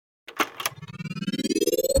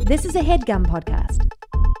This is a HeadGum podcast.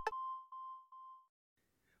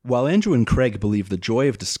 While Andrew and Craig believe the joy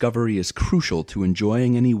of discovery is crucial to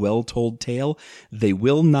enjoying any well-told tale, they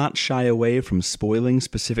will not shy away from spoiling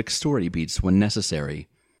specific story beats when necessary.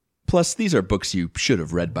 Plus, these are books you should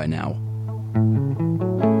have read by now.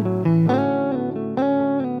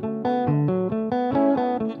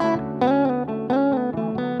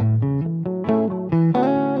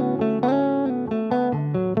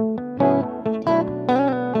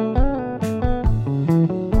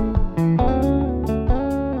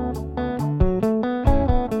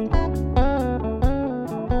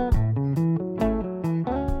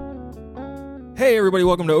 Hey everybody,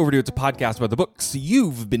 welcome to Overdue. It's a podcast about the books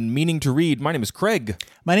you've been meaning to read. My name is Craig.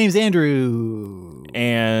 My name's Andrew.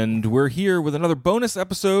 And we're here with another bonus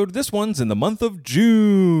episode. This one's in the month of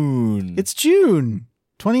June. It's June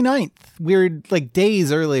 29th. We're like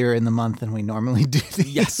days earlier in the month than we normally do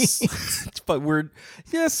these. Yes. But we're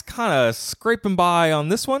just kind of scraping by on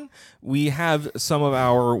this one. We have some of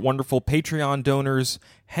our wonderful Patreon donors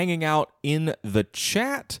hanging out in the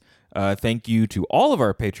chat. Thank you to all of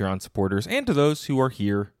our Patreon supporters and to those who are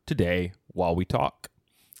here today while we talk.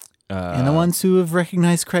 And the ones who have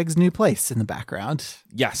recognized Craig's new place in the background.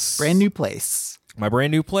 Yes. Brand new place. My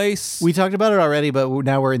brand new place. We talked about it already, but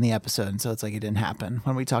now we're in the episode, and so it's like it didn't happen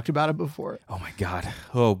when we talked about it before. Oh my God.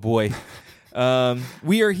 Oh boy.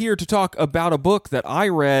 We are here to talk about a book that I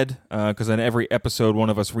read, because in every episode, one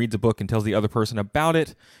of us reads a book and tells the other person about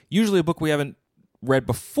it. Usually a book we haven't read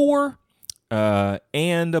before.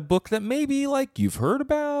 And a book that maybe like you've heard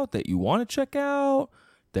about, that you want to check out,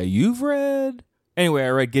 that you've read. Anyway, I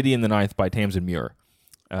read Gideon the Ninth by Tamsyn Muir.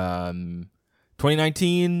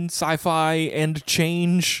 2019 sci-fi and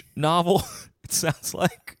change novel. It sounds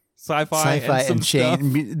like sci-fi and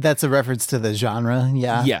change. That's a reference to the genre,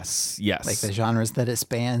 yeah. Yes. Like the genres that it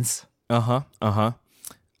spans. I don't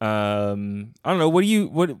know.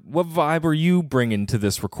 What vibe are you bringing to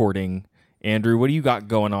this recording? Andrew, what do you got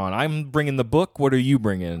going on? I'm bringing the book. What are you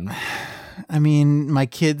bringing? I mean, my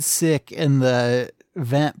kid's sick and the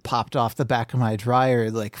vent popped off the back of my dryer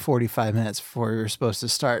like 45 minutes before we were supposed to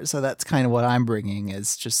start. So that's kind of what I'm bringing,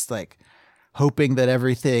 is just like hoping that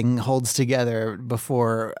everything holds together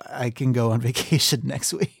before I can go on vacation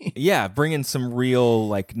next week. Yeah, bringing some real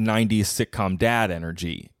like 90s sitcom dad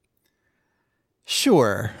energy.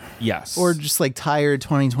 Sure. Yes. Or just like tired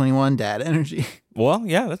 2021 dad energy. Well,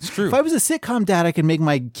 yeah, that's true. If I was a sitcom dad, I could make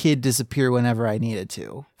my kid disappear whenever I needed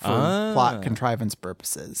to for plot contrivance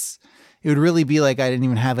purposes. It would really be like I didn't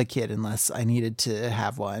even have a kid unless I needed to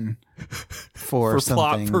have one for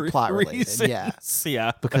something plot related. Reasons. Yeah.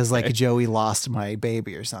 Yeah. Because like Joey lost my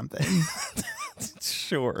baby or something.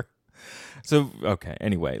 Sure. So, okay.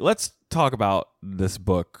 Anyway, let's talk about this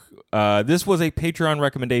book. This was a Patreon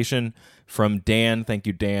recommendation from Dan. Thank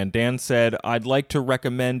you, Dan. Dan said, I'd like to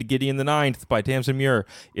recommend Gideon the Ninth by Tamsyn Muir.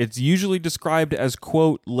 It's usually described as,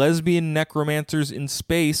 quote, lesbian necromancers in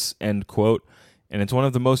space, end quote. And it's one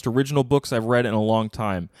of the most original books I've read in a long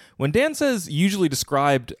time. When Dan says usually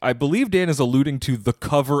described, I believe Dan is alluding to the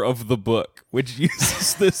cover of the book, which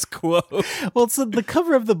uses this quote. Well, so the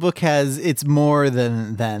cover of the book it's more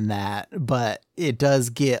than that, but it does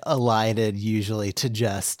get elided usually to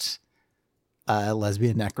just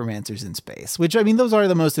lesbian necromancers in space, which, I mean, those are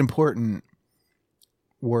the most important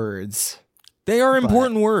words. They are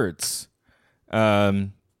important words.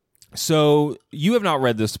 So you have not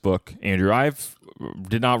read this book, Andrew.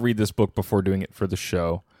 Did not read this book before doing it for the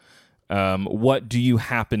show. What do you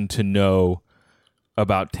happen to know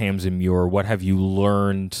about Tamsyn Muir? What have you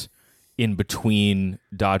learned in between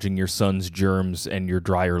dodging your son's germs and your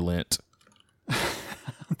dryer lint?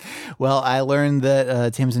 Well, I learned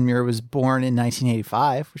that Tamsyn Muir was born in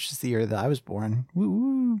 1985, which is the year that I was born. Woo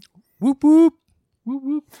woo. Whoop whoop. Whoop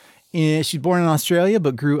whoop. She's born in Australia,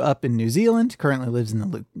 but grew up in New Zealand, currently lives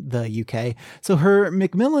in the UK. So her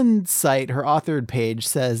Macmillan site, her authored page,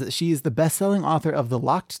 says that she is the best-selling author of the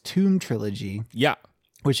Locked Tomb trilogy. Yeah.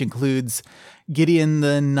 Which includes Gideon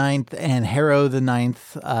the Ninth and Harrow the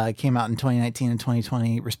Ninth, came out in 2019 and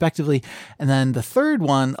 2020, respectively. And then the third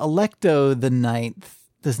one, Alecto the Ninth,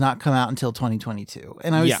 does not come out until 2022.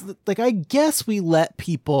 And I was like, I guess we let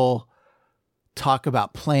people talk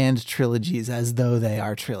about planned trilogies as though they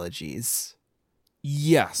are trilogies.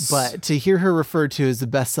 Yes. But to hear her referred to as the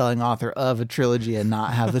best-selling author of a trilogy and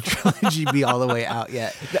not have the trilogy be all the way out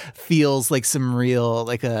yet feels like some real,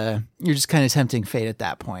 you're just kind of tempting fate at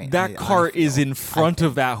that point. That cart is in front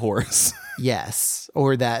of that horse. Yes.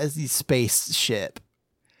 Or that is the spaceship.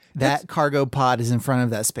 That cargo pod is in front of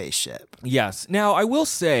that spaceship. Yes. Now, I will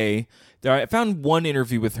say I found one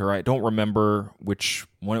interview with her. I don't remember which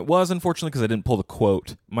one it was, unfortunately, because I didn't pull the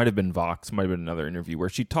quote. Might have been Vox, might have been another interview where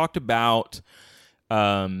she talked about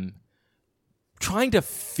trying to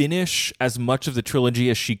finish as much of the trilogy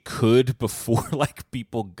as she could before like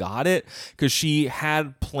people got it, because she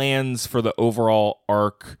had plans for the overall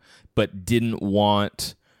arc but didn't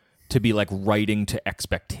want to be like writing to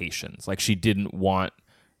expectations. Like she didn't want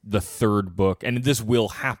the third book, and this will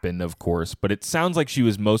happen, of course, but it sounds like she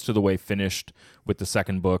was most of the way finished with the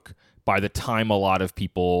second book by the time a lot of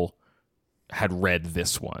people had read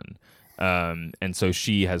this one. And so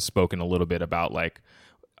she has spoken a little bit about like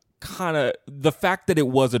kind of the fact that it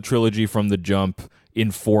was a trilogy from the jump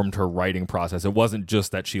informed her writing process. It wasn't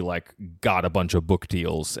just that she like got a bunch of book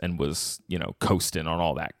deals and was, coasting on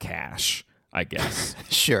all that cash, I guess.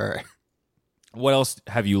 Sure. What else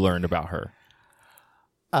have you learned about her?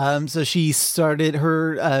 So she started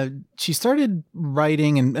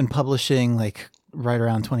writing and publishing like right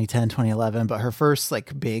around 2010, 2011, but her first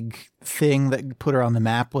like big thing that put her on the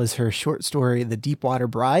map was her short story, The Deepwater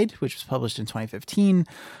Bride, which was published in 2015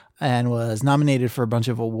 and was nominated for a bunch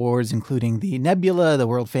of awards, including the Nebula, the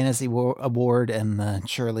World Fantasy Award, and the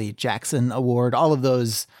Shirley Jackson Award, all of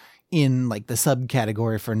those in like the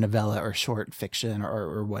subcategory for novella or short fiction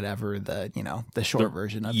or whatever the short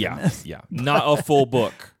version of them is. Yeah. Not a full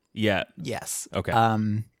book yet. Yes. Okay.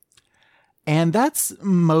 And that's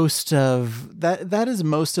most of that is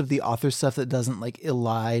most of the author stuff that doesn't like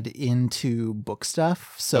elide into book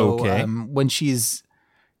stuff. So when she's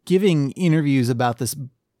giving interviews about this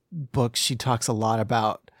book, she talks a lot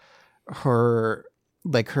about her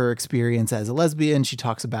experience as a lesbian. She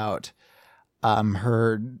talks about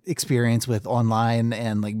her experience with online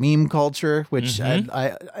and like meme culture, which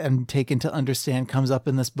I am taken to understand comes up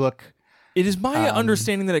in this book. It is my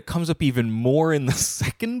understanding that it comes up even more in the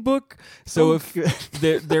second book. So if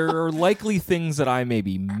there are likely things that I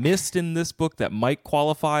maybe missed in this book that might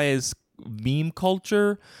qualify as meme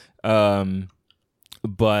culture, but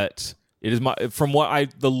it is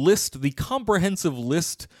the comprehensive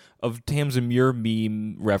list of Tamsyn Muir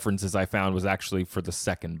meme references I found was actually for the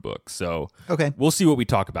second book. So we'll see what we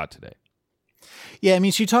talk about today. Yeah, I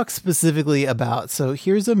mean, she talks specifically about, so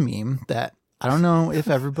here's a meme that I don't know if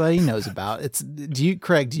everybody knows about.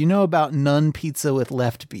 Craig, do you know about nun pizza with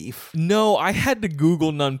left beef? No, I had to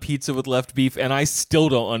Google nun pizza with left beef, and I still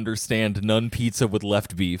don't understand nun pizza with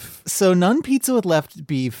left beef. So nun pizza with left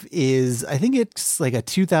beef is, I think it's like a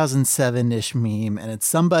 2007-ish meme, and it's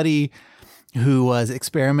somebody who was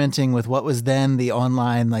experimenting with what was then the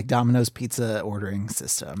online like Domino's pizza ordering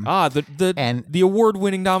system. The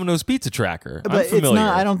award-winning Domino's pizza tracker. But I'm familiar. It's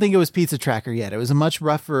not, I don't think it was Pizza Tracker yet. It was a much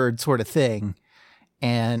rougher sort of thing.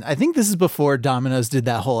 And I think this is before Domino's did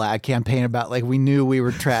that whole ad campaign about like, we knew we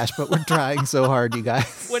were trash, but we're trying so hard, you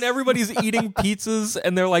guys. When everybody's eating pizzas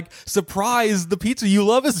and they're like, surprise, the pizza you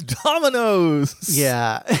love is Domino's.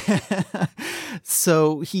 Yeah.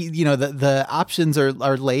 So the options are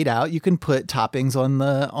laid out. You can put toppings on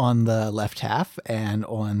the left half and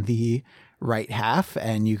on the right half,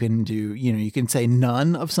 and you can do, you can say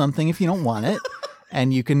none of something if you don't want it,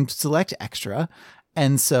 and you can select extra.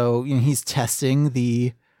 And so he's testing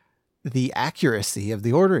the accuracy of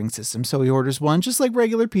the ordering system. So he orders one just like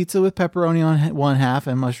regular pizza with pepperoni on one half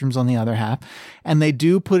and mushrooms on the other half. And they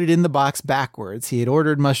do put it in the box backwards. He had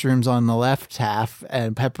ordered mushrooms on the left half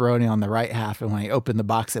and pepperoni on the right half. And when he opened the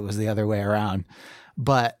box, it was the other way around.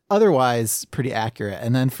 But otherwise, pretty accurate.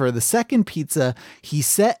 And then for the second pizza, he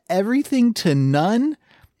set everything to none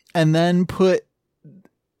and then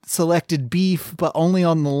selected beef, but only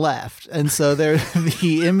on the left. And so there,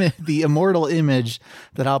 the immortal image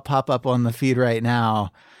that I'll pop up on the feed right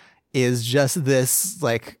now is just this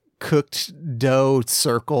like cooked dough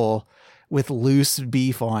circle with loose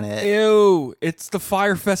beef on it. Ew, it's the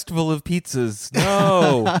Fire Festival of pizzas.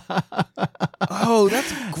 No. Oh,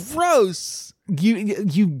 that's gross.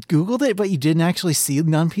 You Googled it, but you didn't actually see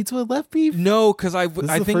nun pizza with left beef? No, because I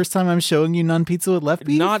think the first time I'm showing you nun pizza with left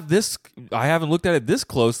beef? Not this. I haven't looked at it this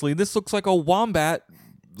closely. This looks like a wombat,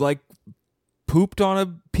 like, pooped on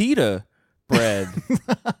a pita bread.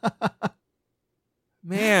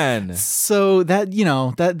 Man. So that,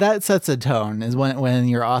 that sets a tone is when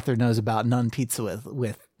your author knows about nun pizza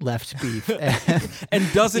with left beef.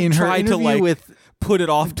 And doesn't try to like put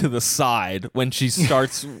it off to the side when she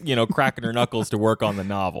starts, cracking her knuckles to work on the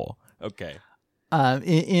novel. Okay.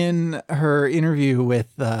 In her interview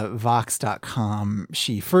with Vox.com,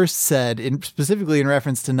 she first said, specifically in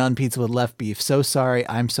reference to nun pizza with left beef, "So sorry,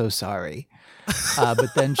 I'm so sorry."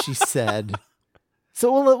 But then she said,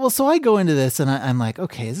 So I go into this and I'm like,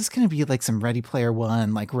 okay, is this going to be like some Ready Player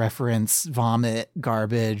One, like reference vomit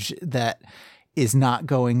garbage that is not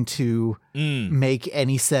going to make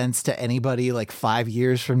any sense to anybody like 5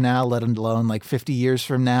 years from now, let alone like 50 years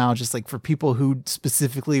from now, just like for people who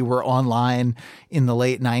specifically were online in the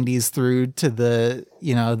late 90s through to the,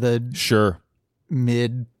 the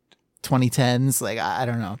mid 2010s. Like, I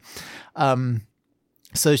don't know.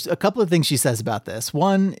 So a couple of things she says about this.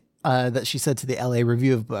 One, that she said to the LA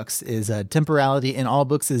Review of Books is temporality in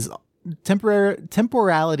books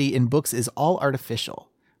is all artificial.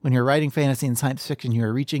 When you're writing fantasy and science fiction, you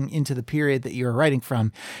are reaching into the period that you are writing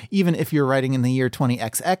from, even if you're writing in the year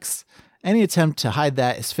 20XX. Any attempt to hide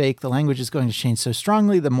that is fake. The language is going to change so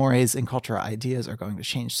strongly. The mores and cultural ideas are going to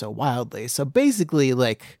change so wildly. So basically,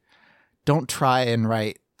 like, don't try and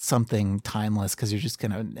write something timeless because you're just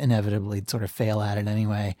going to inevitably sort of fail at it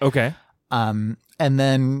anyway. Okay. And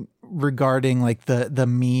then regarding like the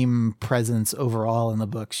meme presence overall in the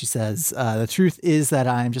book, she says, the truth is that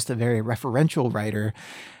I'm just a very referential writer.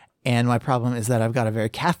 And my problem is that I've got a very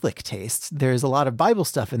Catholic taste. There's a lot of Bible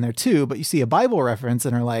stuff in there too, but you see a Bible reference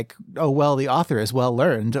and are like, oh, well, the author is well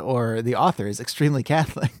learned or the author is extremely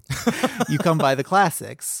Catholic. You come by the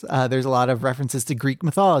classics. There's a lot of references to Greek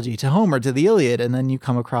mythology, to Homer, to the Iliad, and then you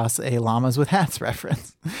come across a llamas with hats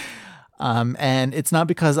reference. And it's not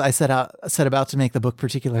because I set about to make the book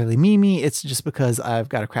particularly memey. It's just because I've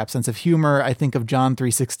got a crap sense of humor. I think of John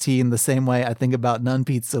 3:16 the same way I think about none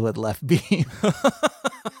pizza with left beam.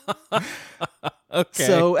 Okay.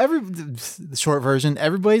 So the short version,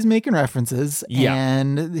 everybody's making references. Yeah.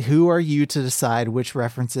 And who are you to decide which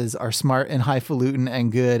references are smart and highfalutin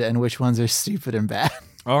and good and which ones are stupid and bad?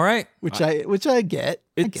 All right. Which I get.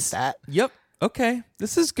 I get that. Yep. Okay.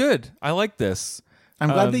 This is good. I like this. I'm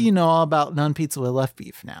glad that you know all about none pizza with left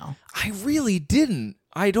beef now. I really didn't.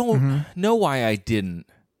 I don't know why I didn't.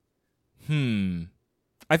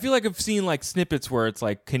 I feel like I've seen like snippets where it's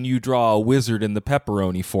like, can you draw a wizard in the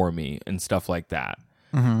pepperoni for me and stuff like that.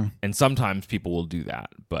 And sometimes people will do that,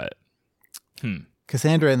 but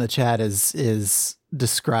Cassandra in the chat is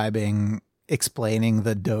explaining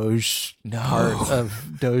the Doge part of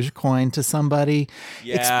Dogecoin to somebody.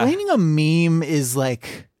 Yeah. Explaining a meme is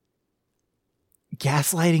like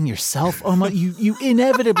gaslighting yourself. Oh my, you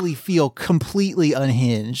inevitably feel completely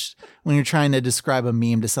unhinged when you're trying to describe a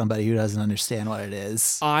meme to somebody who doesn't understand what it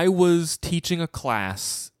is. I was teaching a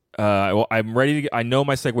class. I'm ready to. I know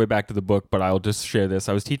my segue back to the book, but I'll just share this.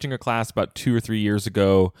 I was teaching a class about 2 or 3 years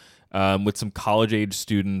ago with some college-age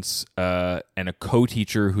students and a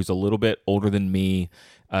co-teacher who's a little bit older than me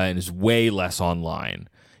and is way less online.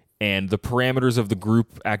 And the parameters of the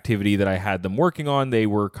group activity that I had them working on, they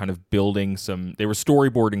were kind of building they were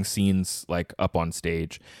storyboarding scenes like up on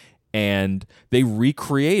stage. And they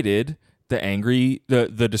recreated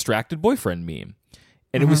the distracted boyfriend meme.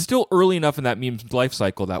 And it was still early enough in that meme's life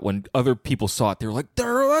cycle that when other people saw it, they were like,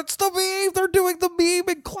 that's the meme. They're doing the meme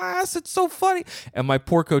in class. It's so funny. And my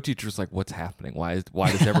poor co-teacher was like, what's happening? Why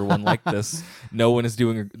does everyone like this? No one is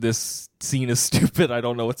doing this. Scene is stupid. I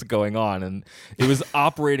don't know what's going on. And it was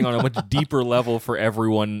operating on a much deeper level for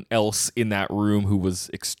everyone else in that room who was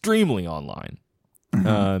extremely online.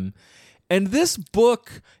 And this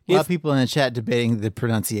book... A lot of people in the chat debating the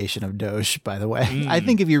pronunciation of Doge, by the way. I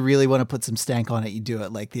think if you really want to put some stank on it, you do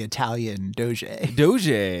it like the Italian Doge.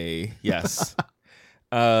 Doge, yes.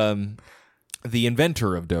 The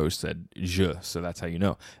inventor of Doge said je, so that's how you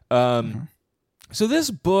know. So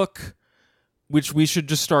this book, which we should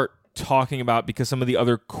just start talking about because some of the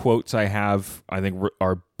other quotes I have, I think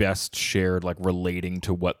are best shared, like relating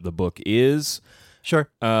to what the book is. Sure.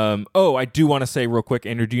 I do want to say real quick,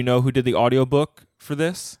 Andrew, do you know who did the audiobook for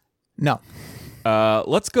this? No.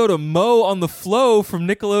 Let's go to Mo on the Flow from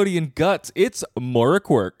Nickelodeon Guts. It's Muir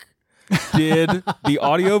did the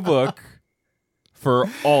audiobook for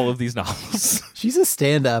all of these novels. She's a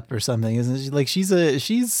stand-up or something, isn't she? Like she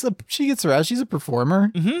gets around. She's a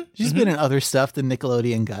performer. She's been in other stuff than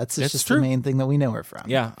Nickelodeon Guts. It's just true. the main thing that we know her from.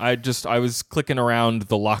 Yeah, I was clicking around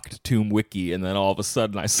the Locked Tomb wiki, and then all of a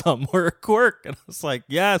sudden I saw Muir, and I was like,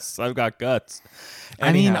 yes, I've got guts.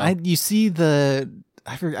 Anyhow. I mean, you see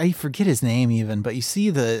I forget his name even, but you see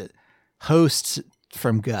the host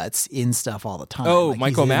from Guts in stuff all the time. Oh, like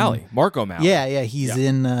Mark O'Malley. Yeah, he's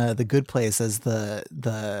in The Good Place as the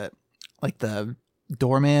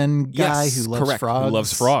doorman guy who loves frogs. Who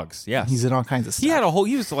loves frogs. Yeah, he's in all kinds of stuff.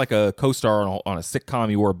 He was like a co-star on a sitcom.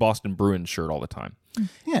 He wore a Boston Bruins shirt all the time.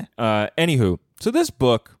 Yeah. Anywho, so this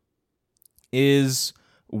book is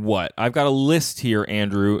what? I've got a list here,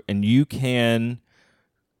 Andrew, and you can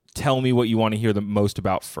tell me what you want to hear the most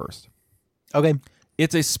about first. Okay.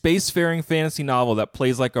 It's a spacefaring fantasy novel that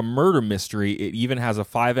plays like a murder mystery. It even has a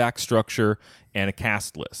 5-act structure and a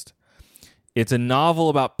cast list. It's a novel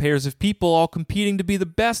about pairs of people all competing to be the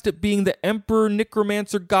best at being the Emperor,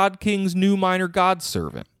 Necromancer, God King's new minor god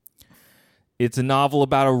servant. It's a novel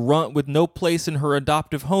about a runt with no place in her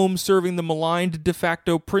adoptive home serving the maligned de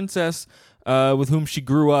facto princess with whom she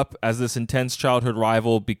grew up as this intense childhood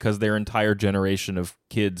rival because their entire generation of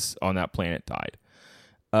kids on that planet died.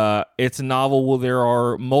 It's a novel where there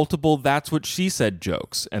are multiple "that's what she said"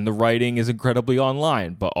 jokes, and the writing is incredibly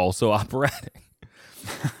online, but also operatic.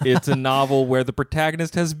 It's a novel where the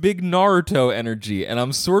protagonist has big Naruto energy, and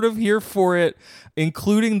I'm sort of here for it,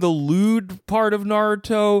 including the lewd part of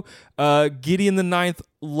Naruto. Gideon the Ninth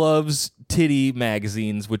loves titty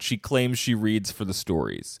magazines, which she claims she reads for the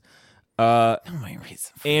stories.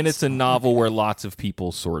 And it's a novel where lots of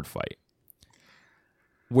people sword fight.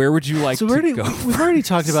 Where would you like to go? We've already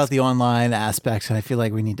talked about the online aspects, and I feel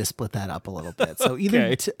like we need to split that up a little bit. So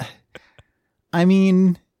either,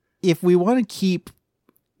 if we want to keep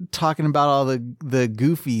talking about all the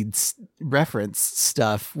goofy reference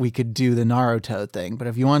stuff, we could do the Naruto thing. But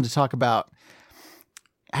if you wanted to talk about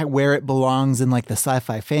where it belongs in like the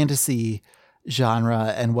sci-fi fantasy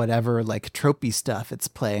genre and whatever like tropey stuff it's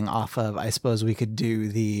playing off of, I suppose we could do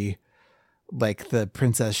the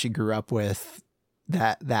princess she grew up with,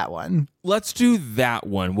 that one. Let's do that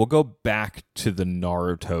one. We'll go back to the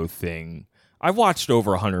Naruto thing. I've watched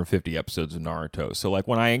over 150 episodes of Naruto, so like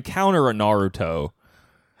when I encounter a Naruto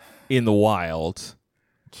in the wild,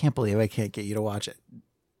 can't believe I can't get you to watch it.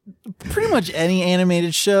 Pretty much any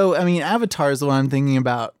animated show. I mean, Avatar is the one I'm thinking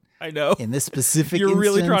about. I know. In this specific You're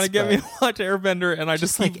really instance, trying to get me to watch Airbender, and I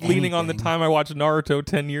just keep leaning on the time I watched Naruto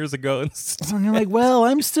 10 years ago. And you're like, well,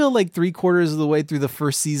 I'm still like 3/4 of the way through the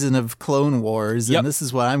first season of Clone Wars, and this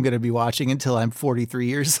is what I'm going to be watching until I'm 43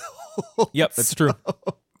 years old. Yep, that's true.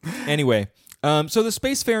 Anyway, so the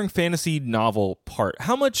spacefaring fantasy novel part,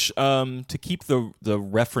 how much, to keep the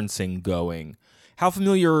referencing going, how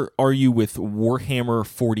familiar are you with Warhammer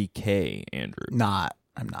 40K, Andrew?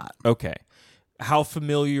 I'm not. Okay. How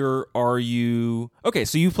familiar are you? Okay,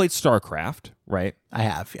 so you played StarCraft, right? I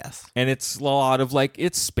have, yes. And it's a lot of like,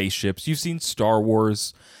 it's spaceships. You've seen Star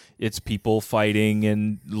Wars. It's people fighting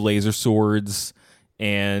and laser swords,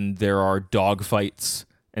 and there are dogfights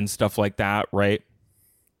and stuff like that, right?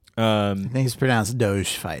 I think it's pronounced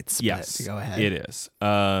Doge fights. Yes, go ahead. It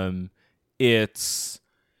is.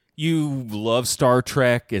 You love Star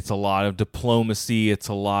Trek. It's a lot of diplomacy. It's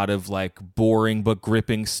a lot of like boring but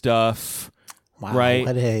gripping stuff. Wow,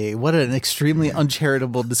 right? What an extremely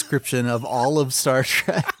uncharitable description of all of Star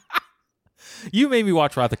Trek. You made me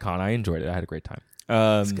watch Wrath of Khan. I enjoyed it. I had a great time.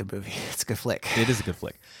 It's a good movie. It's a good flick. It is a good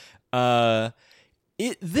flick.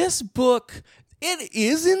 This book, it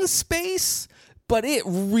is in space, but it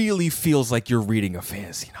really feels like you're reading a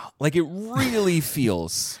fantasy novel. Like it really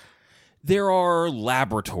feels. There are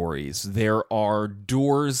laboratories. There are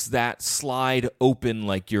doors that slide open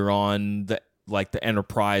like you're on the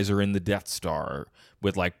Enterprise or in the Death Star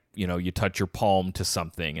with like, you touch your palm to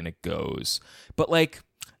something and it goes. But like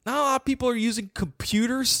not a lot of people are using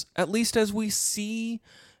computers, at least as we see.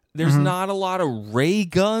 There's not a lot of ray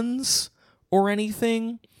guns or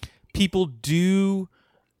anything. People do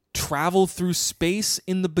travel through space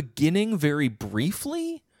in the beginning very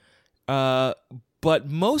briefly. But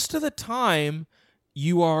most of the time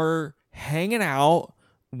you are hanging out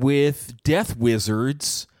with death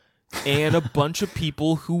wizards and a bunch of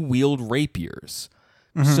people who wield rapiers.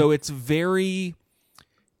 So it's very,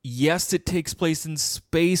 yes, it takes place in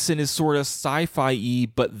space and is sort of sci-fi-y,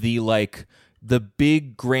 but the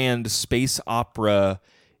big grand space opera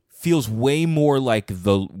feels way more like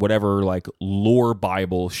the whatever like lore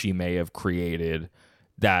Bible she may have created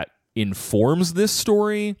that informs this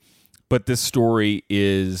story. But this story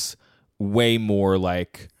is way more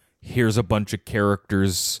like, here's a bunch of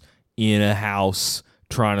characters in a house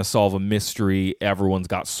trying to solve a mystery. Everyone's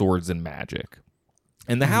got swords and magic.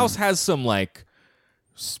 And the house has some like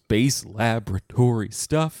space laboratory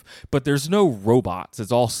stuff, but there's no robots.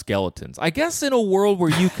 It's all skeletons. I guess in a world where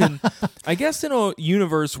you can, I guess in a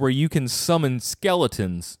universe where you can summon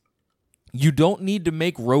skeletons, you don't need to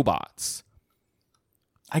make robots.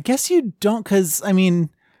 I guess you don't, because, I mean,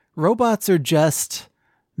 robots are just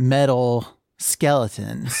metal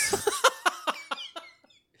skeletons.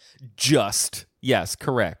 Just. Yes,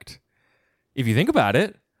 correct. If you think about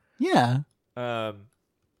it. Yeah.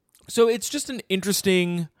 So it's just an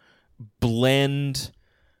interesting blend.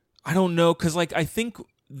 I don't know, because like I think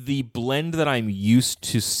the blend that I'm used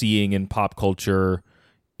to seeing in pop culture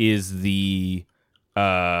is the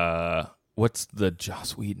what's the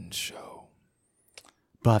Joss Whedon show?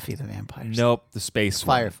 Buffy the Vampire Slayer. Nope, the space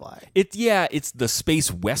one. Firefly. It's the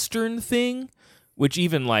space western thing, which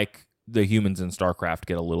even like the humans in StarCraft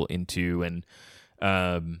get a little into, and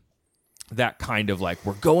that kind of like,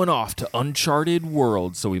 we're going off to uncharted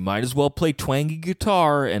worlds, so we might as well play twangy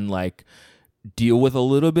guitar and like deal with a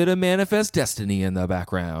little bit of Manifest Destiny in the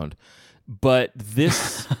background. But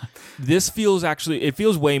this this feels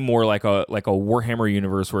way more like a Warhammer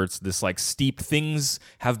universe, where it's this like steeped, things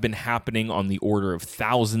have been happening on the order of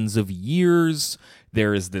thousands of years.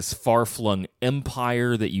 There is this far-flung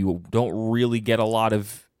empire that you don't really get a lot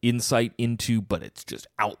of insight into, but it's just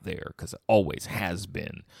out there because it always has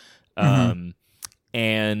been. And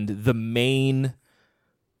the main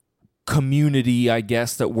community, I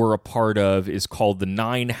guess, that we're a part of is called the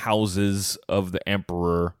 9 Houses of the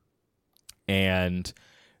Emperor, and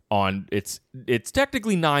it's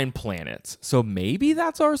technically 9 planets, so maybe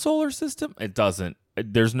that's our solar system. It doesn't. I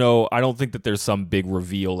don't think that there's some big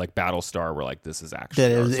reveal like Battlestar where like this is actually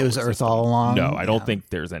it was Earth system. all along. No, I don't think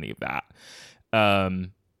there's any of that.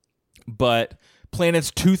 But planets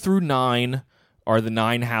 2 through 9 are the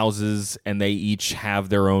 9 houses, and they each have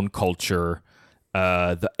their own culture.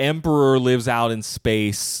 The Emperor lives out in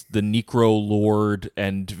space, the Necro Lord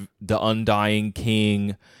and the Undying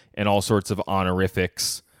King, and all sorts of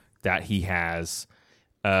honorifics that he has.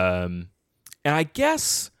 And I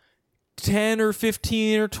guess 10 or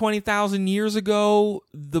 15 or 20,000 years ago,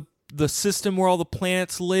 the system where all the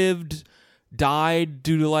planets lived died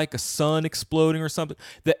due to like a sun exploding or something.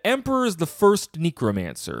 The Emperor is the first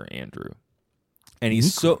necromancer, Andrew. And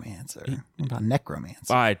he's necromancer. What about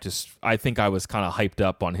necromancer? I think I was kind of hyped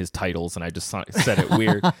up on his titles, and I just said it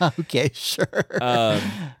weird. Okay, sure.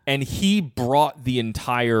 And he brought the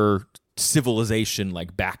entire civilization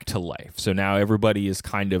like back to life. So now everybody is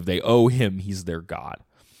they owe him. He's their god.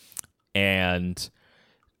 And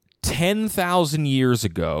 10,000 years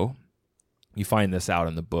ago, you find this out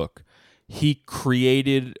in the book, he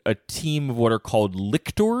created a team of what are called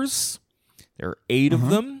lictors. There are 8 of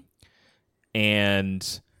them.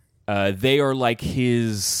 And they are like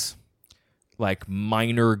his like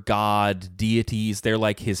minor god deities. They're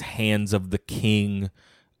like his hands of the king,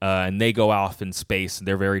 and they go off in space. And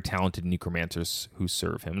they're very talented necromancers who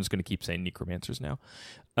serve him. I'm just going to keep saying necromancers now.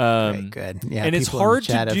 Very good. Yeah, and it's hard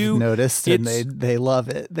to do. Noticed, and they love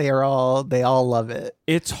it. They all love it.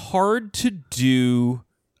 It's hard to do.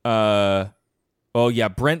 Oh, yeah,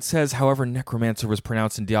 Brent says, however, Necromancer was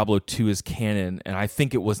pronounced in Diablo 2 as canon, and I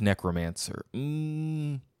think it was Necromancer.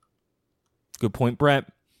 Good point,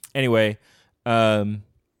 Brent. Anyway, the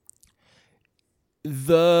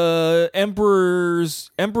Emperor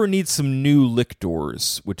needs some new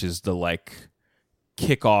lictors, which is the, like,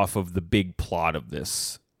 kickoff of the big plot of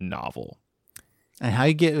this novel. And how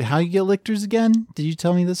you get lictors again? Did you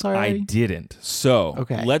tell me this already? I didn't. So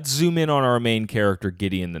let's zoom in on our main character,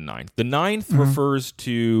 Gideon the Ninth. The Ninth refers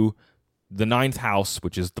to the 9th house,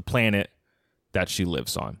 which is the planet that she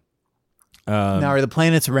lives on. Now, are the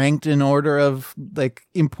planets ranked in order of like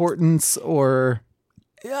importance or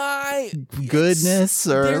goodness?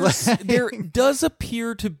 Or there does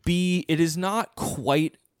appear to be. It is not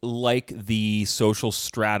quite like the social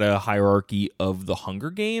strata hierarchy of the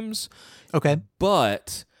Hunger Games. Okay.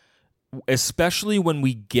 But especially when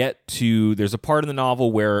we get to, there's a part in the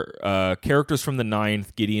novel where characters from the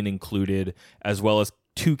 9th, Gideon included, as well as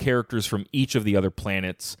 2 characters from each of the other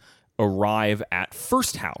planets arrive at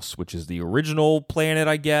First House, which is the original planet,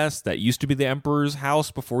 I guess, that used to be the Emperor's house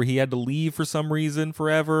before he had to leave for some reason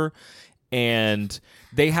forever. And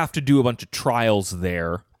they have to do a bunch of trials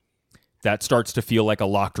there. That starts to feel like a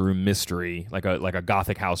locked room mystery, like a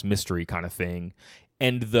Gothic house mystery kind of thing.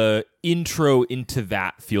 And the intro into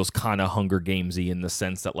that feels kind of Hunger Gamesy in the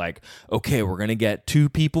sense that, like, okay, we're going to get 2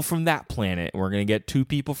 people from that planet. And we're going to get 2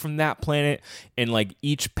 people from that planet. And, like,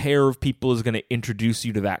 each pair of people is going to introduce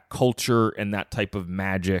you to that culture and that type of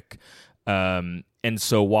magic. And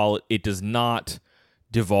so while it does not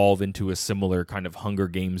devolve into a similar kind of Hunger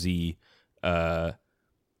Gamesy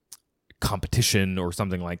competition or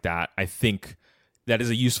something like that, I think that is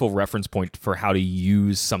a useful reference point for how to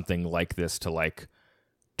use something like this to, like,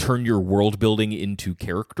 turn your world building into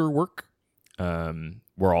character work,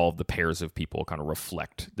 where all of the pairs of people kind of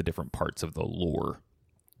reflect the different parts of the lore.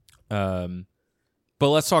 But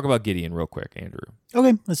let's talk about Gideon real quick, Andrew.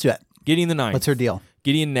 Okay, let's do it. Gideon the Ninth. What's her deal?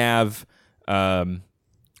 Gideon Nav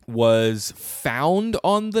was found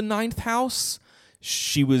on the 9th house.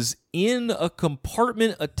 She was in a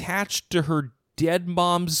compartment attached to her dead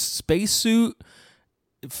mom's spacesuit.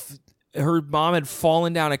 Her mom had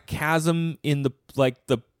fallen down a chasm in the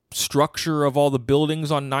structure of all the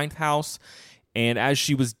buildings on 9th house, And as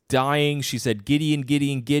she was dying, she said, Gideon,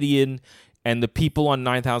 Gideon, Gideon. And the people on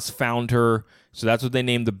Ninth House found her. So that's what they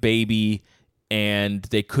named the baby. And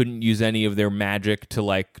they couldn't use any of their magic to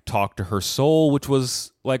like talk to her soul, which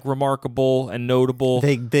was like remarkable and notable.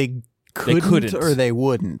 They couldn't or they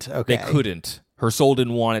wouldn't. Okay. They couldn't. Her soul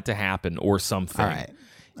didn't want it to happen or something. All right.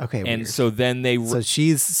 Okay. And weird. so then they So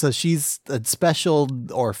she's a special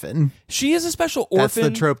orphan. She is a special orphan. That's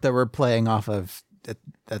the trope that we're playing off of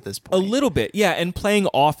at this point. A little bit. Yeah, and playing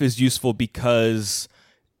off is useful because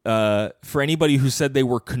for anybody who said they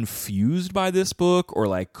were confused by this book or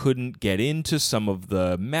like couldn't get into some of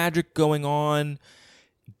the magic going on,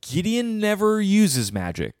 Gideon never uses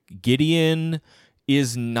magic. Gideon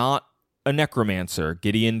is not a necromancer.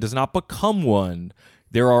 Gideon does not become one.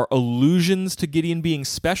 There are allusions to Gideon being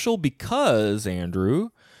special because, Andrew,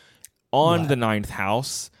 on the Ninth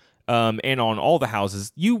House and on all the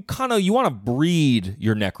houses, you want to breed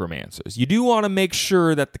your necromancers. You do want to make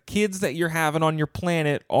sure that the kids that you're having on your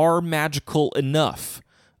planet are magical enough,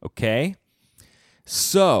 okay?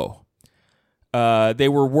 So they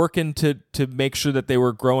were working to make sure that they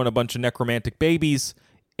were growing a bunch of necromantic babies,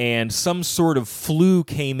 and some sort of flu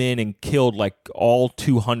came in and killed like all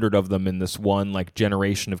 200 of them in this one like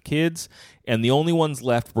generation of kids, and the only ones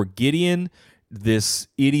left were Gideon, this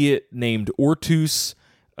idiot named Ortus,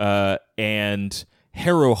 and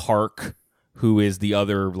Harrowhark, who is the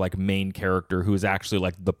other like main character, who is actually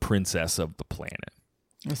like the princess of the planet.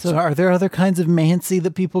 So are there other kinds of mancy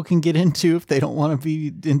that people can get into if they don't want to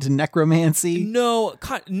be into necromancy? No,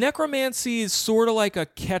 necromancy is sort of like a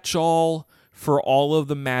catch-all for all of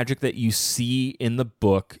the magic that you see in the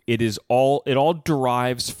book. It all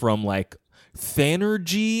derives from like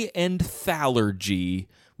thanergy and thalergy,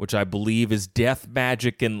 which I believe is death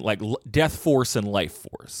magic and like death force and life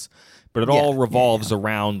force. But it all revolves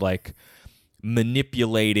around like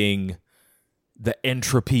manipulating the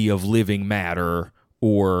entropy of living matter,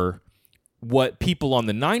 or what people on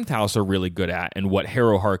the Ninth House are really good at, and what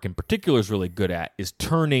Harrowhark in particular is really good at, is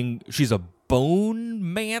turning. She's a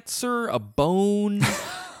bone mancer, a bone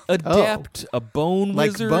adept, a bone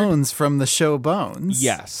wizard. Like Bones from the show Bones.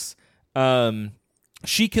 Yes.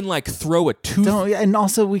 She can like throw a tooth. And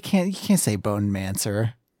also you can't say bone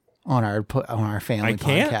mancer on our family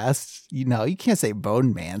podcast. You can't say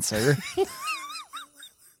bone mancer.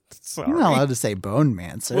 Sorry. You're not allowed to say bone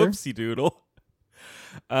mancer. Whoopsie doodle.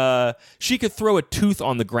 She could throw a tooth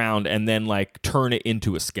on the ground and then like turn it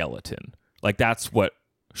into a skeleton. Like that's what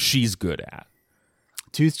she's good at.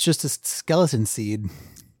 Tooth's just a skeleton seed.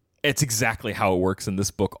 It's exactly how it works in this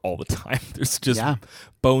book all the time. There's just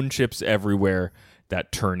bone chips everywhere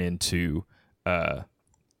that turn into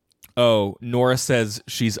Nora says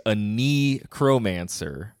she's a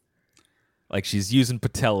necromancer. Like she's using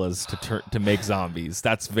patellas to make zombies.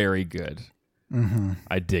 That's very good. Mm-hmm.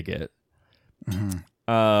 I dig it. Mm-hmm.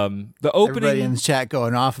 The opening, everybody in the chat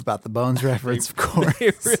going off about the Bones reference, of course.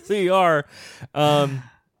 They really are.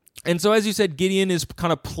 And so, as you said, Gideon is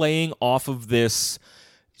kind of playing off of this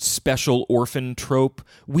special orphan trope.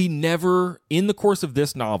 We never, in the course of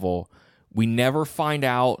this novel, we never find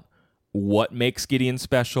out what makes Gideon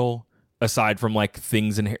special, aside from like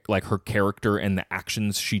things in like her character and the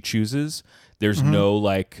actions she chooses. There's no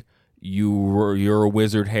like, you're a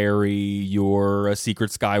wizard, Harry, you're a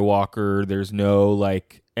secret Skywalker. There's no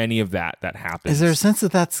like any of that happens. Is there a sense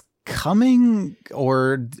that that's coming,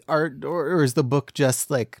 or is the book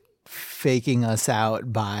just like faking us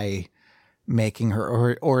out by making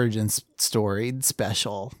her origin story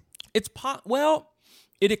special? It's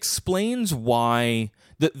it explains why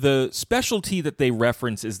the specialty that they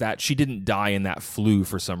reference is that she didn't die in that flu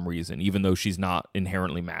for some reason, even though she's not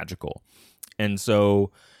inherently magical. And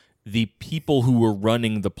so the people who were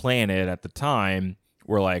running the planet at the time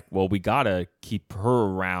were like, well, we gotta keep her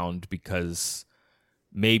around because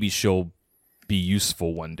maybe she'll be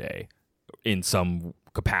useful one day in some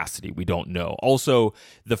capacity. We don't know. Also,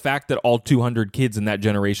 the fact that all 200 kids in that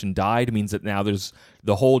generation died means that now there's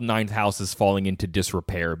the whole Ninth House is falling into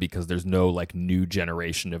disrepair because there's no like new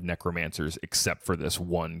generation of necromancers except for this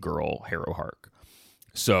one girl, Harrowhark.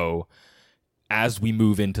 So as we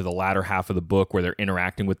move into the latter half of the book where they're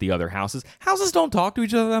interacting with the other houses don't talk to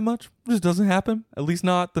each other that much. It just doesn't happen. At least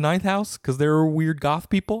not the Ninth House, because they're weird goth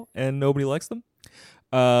people and nobody likes them.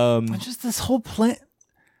 Just this whole planet's.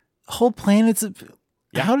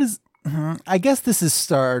 How does? I guess this is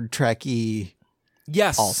Star Trek-y.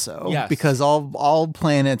 Yes. Also, yes. Because all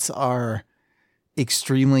planets are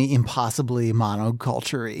extremely impossibly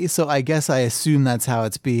monoculture-y. So I guess I assume that's how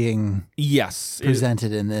it's being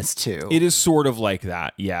presented in this too. It is sort of like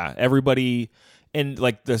that. Yeah. Everybody and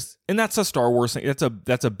like this, and that's a Star Wars thing.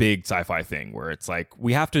 That's a big sci-fi thing where it's like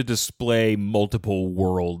we have to display multiple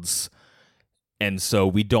worlds, and so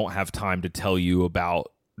we don't have time to tell you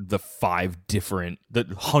about the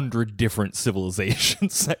 100 different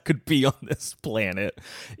civilizations that could be on this planet.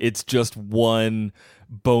 It's just one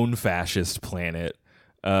bone fascist planet.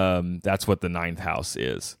 That's what the ninth house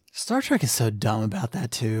is. Star Trek is so dumb about that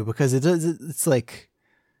too, because it's like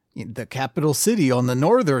the capital city on the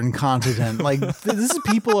northern continent. Like this is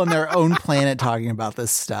people on their own planet talking about this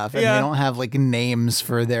stuff, and they don't have like names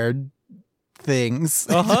for their things.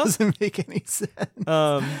 It doesn't make any sense.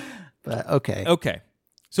 But okay.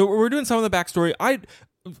 So we're doing some of the backstory. I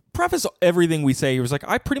preface everything we say. He was like,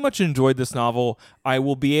 I pretty much enjoyed this novel. I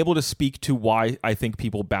will be able to speak to why I think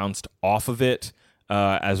people bounced off of it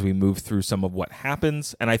as we move through some of what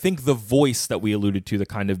happens. And I think the voice that we alluded to, the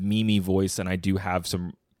kind of Mimi voice, and I do have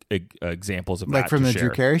some examples of that. Like from the Drew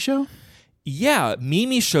Carey Show? Yeah,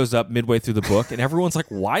 Mimi shows up midway through the book, and everyone's like,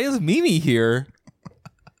 why is Mimi here?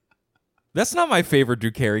 That's not my favorite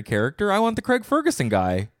Drew Carey character. I want the Craig Ferguson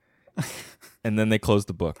guy. And then they close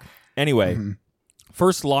the book. Anyway,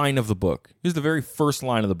 first line of the book. Here's the very first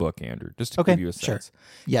line of the book, Andrew, just to give you a sense. Sure.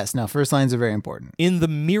 Yes, no, first lines are very important. In the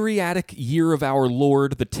myriadic year of our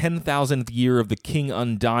Lord, the 10,000th year of the King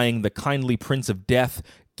Undying, the kindly Prince of Death,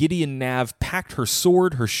 Gideon Nav packed her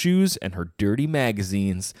sword, her shoes, and her dirty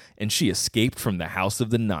magazines, and she escaped from the house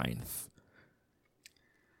of the ninth.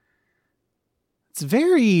 It's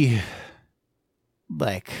very,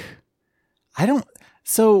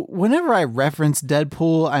 So whenever I reference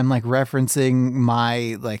Deadpool, I'm like referencing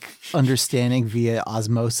my like understanding via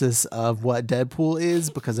osmosis of what Deadpool is,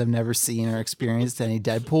 because I've never seen or experienced any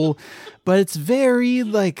Deadpool. But it's very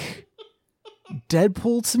like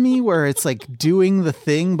Deadpool to me, where it's like doing the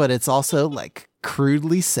thing, but it's also like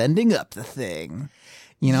crudely sending up the thing.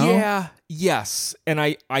 You know? Yeah. Yes. And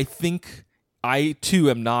I think I too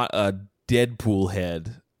am not a Deadpool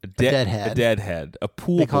head. A deadhead. A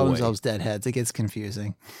pool boy. They call themselves deadheads. It gets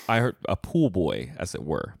confusing. I heard a pool boy, as it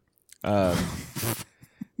were. I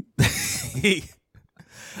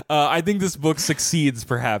think this book succeeds,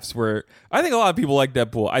 perhaps, where I think a lot of people like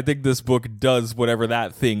Deadpool. I think this book does whatever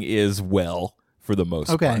that thing is well, for the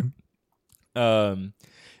most part.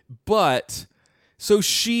 But so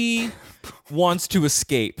she wants to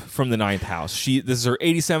escape from the ninth house. This is her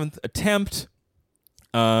 87th attempt.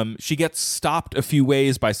 She gets stopped a few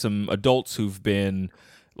ways by some adults who've been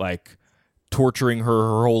like torturing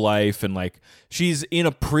her whole life, and like she's in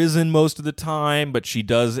a prison most of the time, but she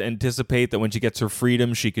does anticipate that when she gets her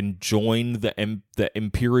freedom, she can join the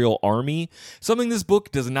Imperial Army. Something this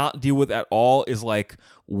book does not deal with at all is like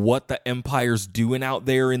what the Empire's doing out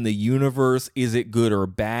there in the universe. Is it good or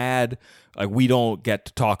bad? Like we don't get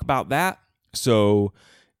to talk about that. So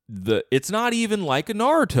it's not even like a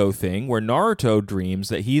Naruto thing where Naruto dreams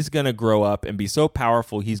that he's going to grow up and be so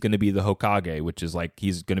powerful he's going to be the Hokage, which is like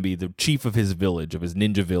he's going to be the chief of his village, of his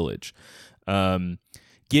ninja village.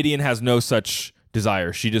 Gideon has no such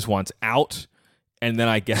desire. She just wants out, and then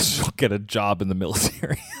I guess she'll get a job in the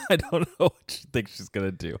military. I don't know what she thinks she's going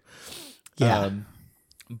to do. Yeah.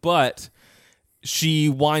 But she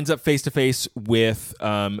winds up face-to-face with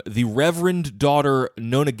the Reverend Daughter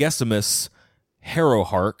Nonagesimus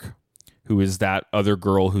Harrowhark, who is that other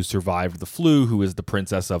girl who survived the flu, who is the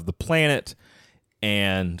princess of the planet.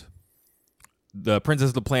 And the princess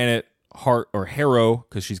of the planet, Harrow,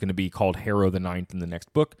 because she's going to be called Harrow the Ninth in the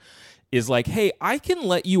next book, is like, hey, I can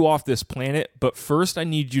let you off this planet, but first I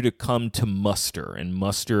need you to come to muster. And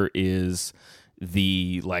muster is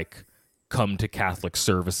the like come to Catholic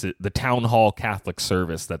service, the town hall Catholic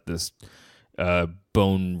service that this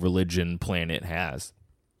bone religion planet has.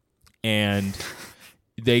 And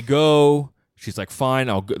they go, she's like, fine,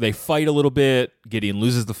 I'll go. They fight a little bit. Gideon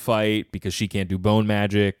loses the fight because she can't do bone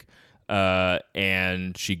magic.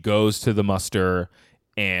 And she goes to the muster,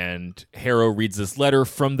 and Harrow reads this letter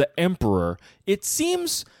from the Emperor. It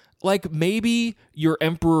seems like maybe your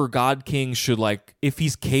Emperor God King should, like, if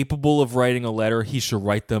he's capable of writing a letter, he should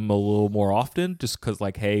write them a little more often, just because,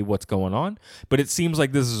 like, hey, what's going on? But it seems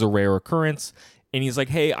like this is a rare occurrence. And he's like,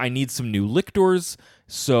 hey, I need some new lictors.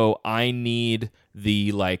 So I need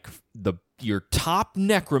your top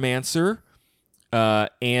necromancer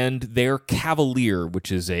and their cavalier,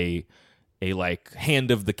 which is a like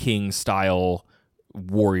hand of the king style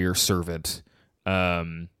warrior servant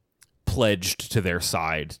pledged to their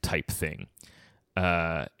side type thing.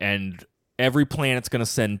 And every planet's going to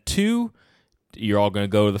send 2. You're all going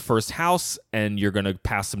to go to the first house, and you're going to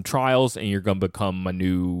pass some trials, and you're going to become a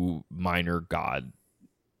new minor god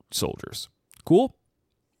soldiers. Cool?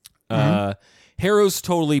 Harrow's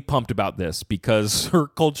totally pumped about this because her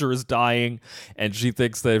culture is dying, and she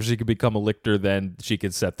thinks that if she can become a lictor, then she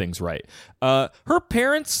can set things right. Her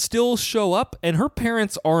parents still show up, and her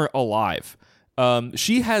parents aren't alive.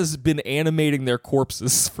 She has been animating their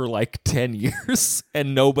corpses for like 10 years,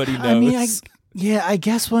 and nobody knows. I mean, I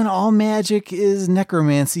guess when all magic is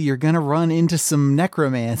necromancy, you're going to run into some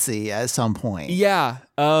necromancy at some point. Yeah.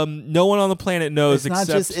 No one on the planet knows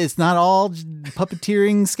it's not all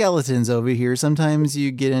puppeteering skeletons over here. Sometimes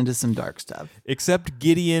you get into some dark stuff. Except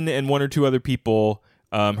Gideon and one or two other people.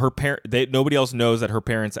 Nobody else knows that her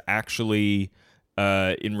parents actually,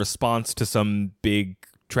 in response to some big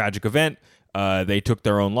tragic event, they took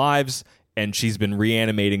their own lives, and she's been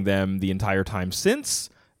reanimating them the entire time since.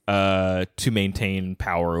 To maintain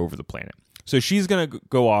power over the planet. So she's going to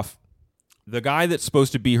go off. The guy that's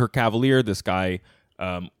supposed to be her cavalier, this guy,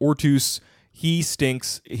 Ortus, he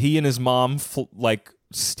stinks. He and his mom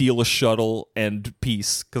steal a shuttle and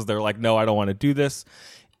peace because they're like, no, I don't want to do this.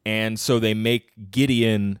 And so they make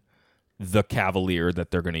Gideon the cavalier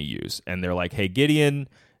that they're going to use. And they're like, hey, Gideon,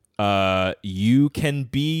 you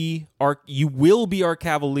will be our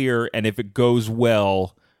cavalier. And if it goes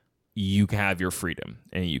well, you can have your freedom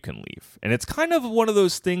and you can leave. And it's kind of one of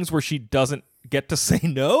those things where she doesn't get to say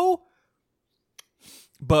no,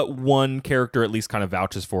 but one character at least kind of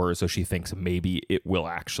vouches for her, so she thinks maybe it will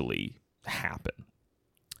actually happen.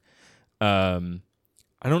 I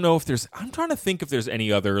don't know if I'm trying to think if there's any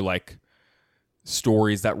other like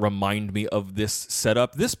stories that remind me of this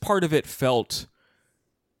setup. This part of it felt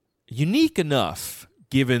unique enough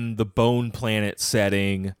given the Bone Planet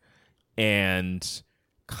setting, and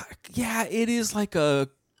yeah, it is like a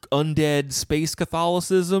undead space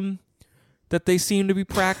Catholicism that they seem to be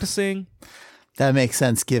practicing. That makes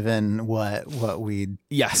sense given what we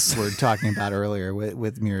were talking about earlier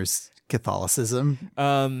with Muir's Catholicism.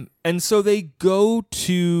 And so they go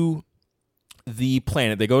to the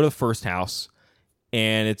planet. They go to the first house,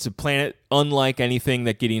 and it's a planet unlike anything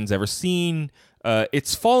that Gideon's ever seen.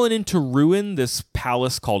 It's fallen into ruin, this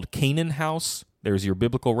palace called Canaan House. There's your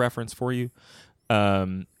biblical reference for you.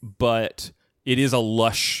 But it is a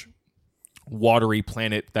lush, watery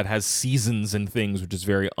planet that has seasons and things, which is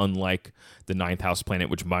very unlike the ninth house planet,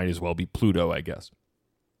 which might as well be Pluto, I guess.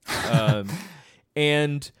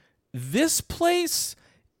 And this place,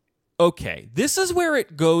 okay, this is where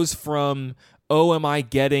it goes from, oh, am I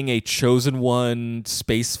getting a chosen one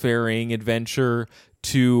spacefaring adventure,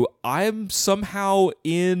 to I'm somehow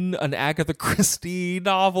in an Agatha Christie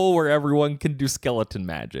novel where everyone can do skeleton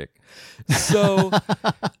magic. So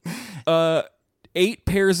 8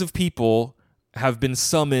 pairs of people have been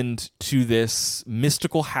summoned to this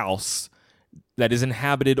mystical house that is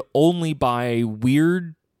inhabited only by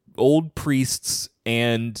weird old priests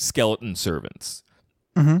and skeleton servants.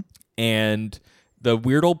 Mm-hmm. And the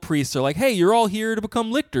weird old priests are like, hey, you're all here to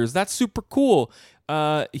become lictors. That's super cool.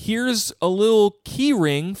 Here's a little key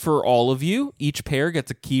ring for all of you. Each pair gets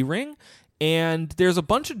a key ring. And there's a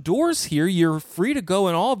bunch of doors here. You're free to go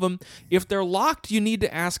in all of them. If they're locked, you need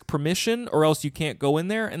to ask permission or else you can't go in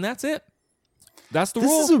there. And that's it. That's the rule.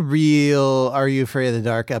 This is a real Are You Afraid of the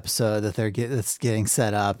Dark episode that that's getting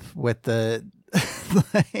set up with the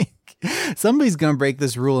like somebody's going to break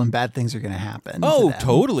this rule and bad things are going to happen. Oh,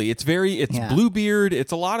 totally. It's Bluebeard.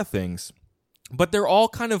 It's a lot of things. But they're all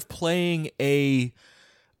kind of playing a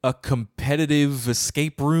competitive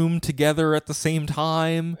escape room together at the same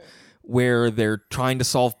time, where they're trying to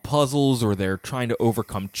solve puzzles or they're trying to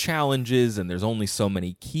overcome challenges, and there's only so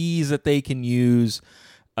many keys that they can use.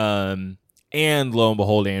 And lo and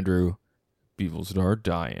behold, Andrew, people start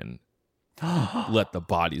dying. Let the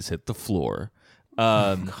bodies hit the floor.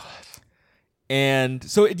 And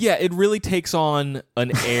so, it really takes on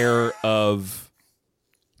an air of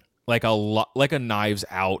like a Knives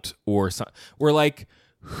Out or something, where like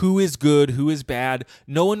who is good, who is bad.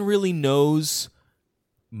 No one really knows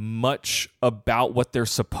much about what they're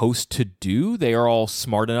supposed to do. They are all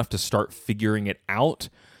smart enough to start figuring it out,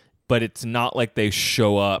 but it's not like they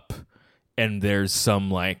show up and there's some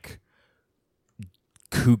like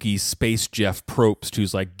kooky space Jeff Probst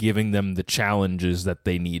who's like giving them the challenges that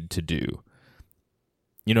they need to do.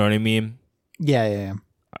 You know what I mean? Yeah. I'm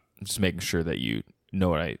just making sure that you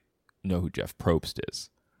know who Jeff Probst is.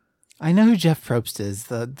 I know who Jeff Probst is,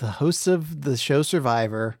 the host of the show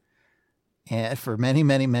Survivor, and for many,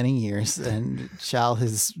 many, many years, and shall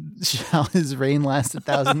his reign last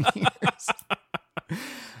 1,000 years.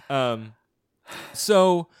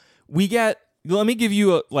 So let me give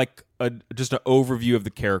you just an overview of the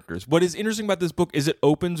characters. What is interesting about this book is it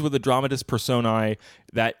opens with a dramatis personae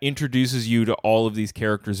that introduces you to all of these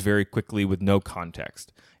characters very quickly with no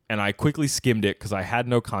context. and I quickly skimmed it because I had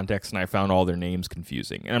no context and I found all their names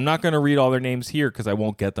confusing. And I'm not going to read all their names here because I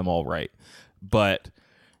won't get them all right. But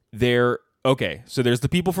so there's the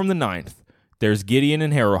people from the 9th. There's Gideon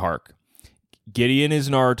and Harrowhark. Gideon is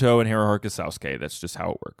Naruto and Harrowhark is Sasuke. That's just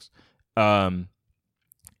how it works. And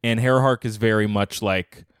Harrowhark is very much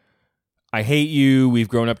like, I hate you. We've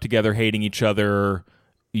grown up together hating each other.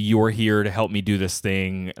 You're here to help me do this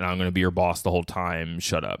thing, and I'm going to be your boss the whole time.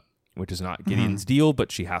 Shut up. Which is not Gideon's deal,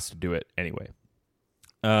 but she has to do it anyway.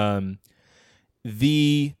 The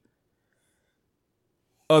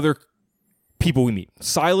other people we meet.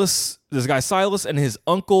 Silas, this guy Silas and his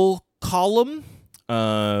uncle Colum.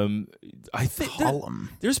 I think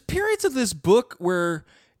there's periods of this book where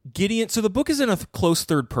Gideon, so the book is in a close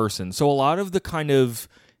third person, so a lot of the kind of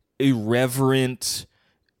irreverent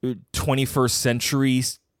 21st century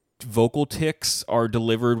vocal tics are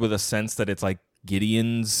delivered with a sense that it's like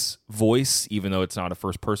Gideon's voice, even though it's not a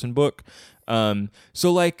first person book.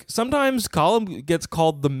 So like sometimes Colum gets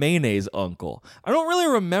called the mayonnaise uncle. I don't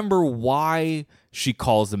really remember why she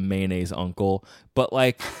calls him mayonnaise uncle, but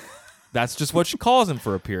like that's just what she calls him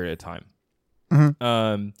for a period of time.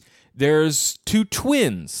 Mm-hmm. There's 2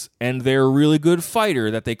 twins, and they're a really good fighter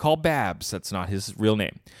that they call Babs. That's not his real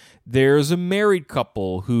name. There's a married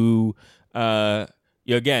couple who,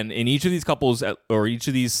 again, in each of these couples, or each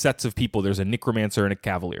of these sets of people, there's a necromancer and a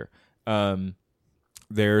cavalier.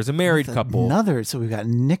 There's a married couple. So we've got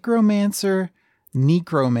necromancer,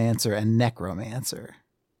 and necromancer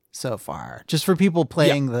so far. Just for people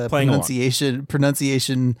playing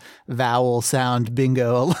pronunciation vowel sound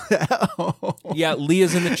bingo. Yeah,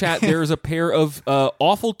 Leah's in the chat. There's a pair of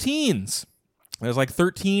awful teens. There's like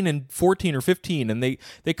 13 and 14 or 15, and they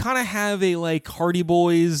kind of have a like Hardy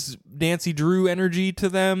Boys, Nancy Drew energy to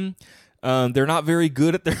them. They're not very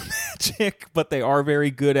good at their magic, but they are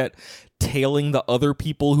very good at tailing the other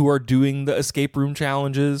people who are doing the escape room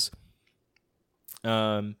challenges.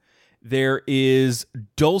 There is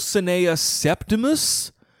Dulcinea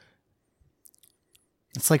Septimus.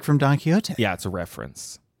 It's like from Don Quixote. Yeah, it's a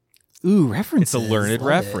reference. Ooh, references. It's a learned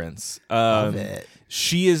reference. Love it.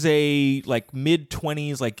 She is a like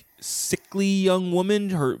mid-20s, like sickly young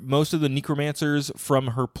woman. Most of the necromancers from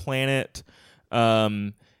her planet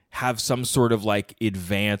have some sort of like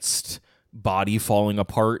advanced body falling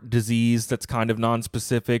apart disease that's kind of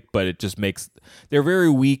non-specific, but it just makes they're very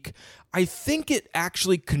weak. I think it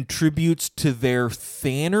actually contributes to their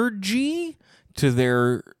thanergy, to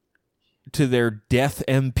their death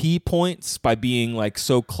MP points by being like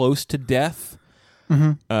so close to death.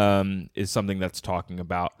 Mm-hmm. Is something that's talking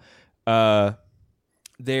about. It's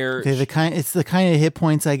the kind of hit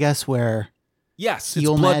points, I guess, where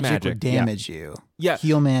heal blood magic would damage you. Yeah,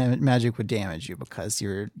 heal magic would damage you because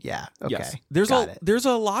you're okay. Yes. There's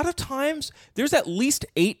a lot of times. There's at least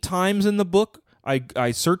 8 times in the book.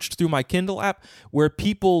 I searched through my Kindle app where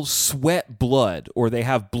people sweat blood or they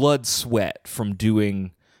have blood sweat from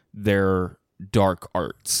doing their dark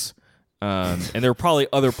arts. And there are probably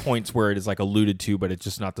other points where it is like alluded to, but it's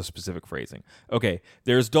just not the specific phrasing. Okay,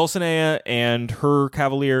 there's Dulcinea and her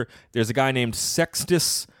cavalier. There's a guy named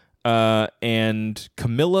Sextus and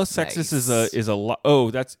Camilla. Sextus is a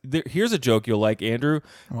here's a joke you'll like, Andrew.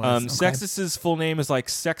 Sextus's full name is like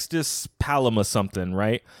Sextus Palama something,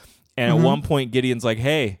 right? And at one point, Gideon's like,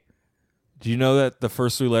 "Hey, do you know that the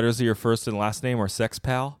first 3 letters of your first and last name are Sex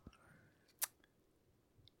Pal?"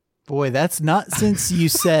 Boy, that's not since you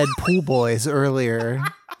said pool boys earlier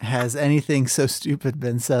has anything so stupid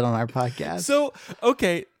been said on our podcast. So,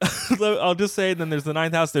 okay, I'll just say, then there's the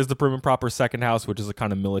 9th house, there's the prim and proper 2nd house, which is a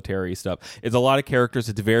kind of military stuff. It's a lot of characters.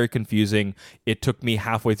 It's very confusing. It took me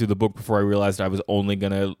halfway through the book before I realized I was only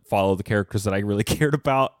going to follow the characters that I really cared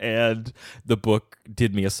about, and the book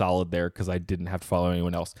did me a solid there because I didn't have to follow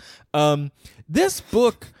anyone else. This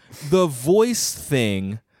book, the voice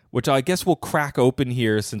thing, which I guess we'll crack open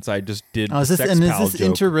here since I just did the Sex Pal joke. Is this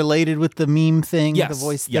interrelated with the meme thing, the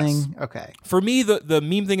voice thing? Okay. For me, the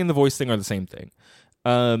meme thing and the voice thing are the same thing.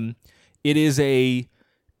 It is a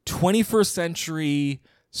 21st century,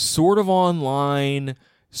 sort of online,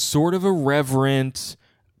 sort of irreverent,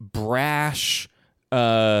 brash,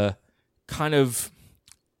 kind of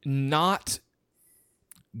not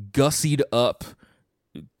gussied up,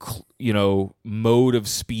 mode of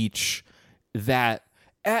speech that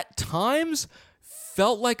at times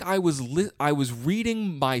felt like I was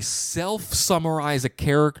reading myself summarize a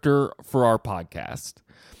character for our podcast.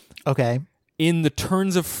 Okay. In the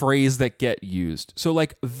turns of phrase that get used. So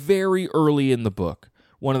like very early in the book,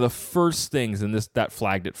 one of the first things, and that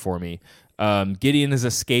flagged it for me, Gideon is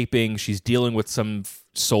escaping. She's dealing with some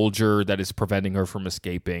soldier that is preventing her from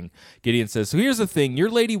escaping. Gideon says, so here's the thing. Your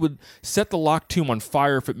lady would set the locked tomb on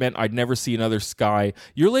fire if it meant I'd never see another sky.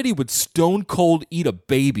 Your lady would stone cold eat a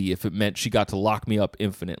baby if it meant she got to lock me up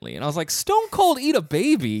infinitely. And I was like, stone cold eat a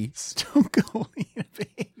baby? Stone cold eat a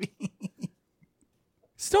baby.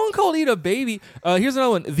 Stone cold eat a baby. Here's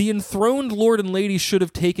another one. The enthroned lord and lady should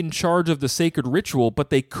have taken charge of the sacred ritual, but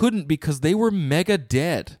they couldn't because they were mega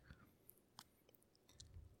dead.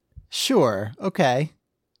 Sure. Okay.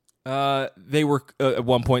 They were at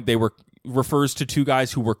one point. They were refers to two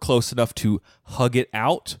guys who were close enough to hug it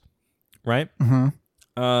out, right? Mm-hmm.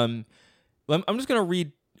 I'm just gonna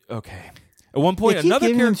read. Okay. At one point, keep another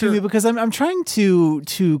giving them character. to me because I'm trying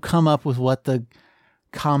to come up with what the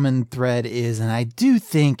common thread is, and I do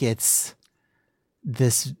think it's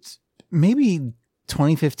this. Maybe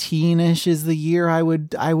 2015-ish is the year I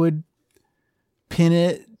would pin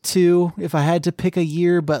it to if I had to pick a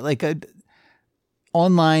year, but like a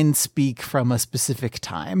online speak from a specific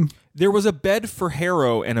time. There was a bed for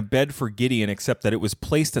Harrow and a bed for Gideon, except that it was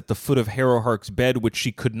placed at the foot of Harrowhark's bed, which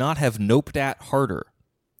she could not have noped at harder.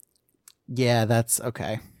 Yeah, that's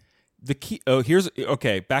okay. The key. Oh, here's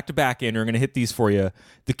okay. Back to back, Andrew. I'm going to hit these for you.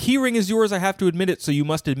 The key ring is yours. I have to admit it, so you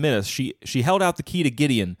must admit us. She held out the key to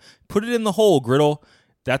Gideon. Put it in the hole, Griddle.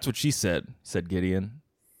 That's what she said. Said Gideon.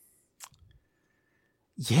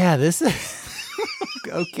 Yeah, this is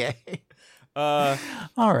okay. All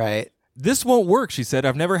right. This won't work, she said.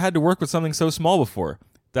 I've never had to work with something so small before.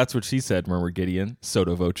 That's what she said, murmured Gideon,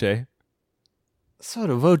 sotto voce.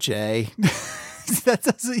 Sotto voce. That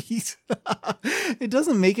doesn't. It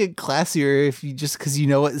doesn't make it classier if you just because you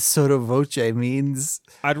know what sotto voce means.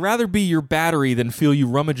 I'd rather be your battery than feel you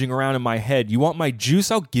rummaging around in my head. You want my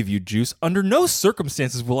juice? I'll give you juice. Under no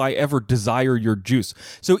circumstances will I ever desire your juice.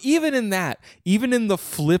 So even in that, even in the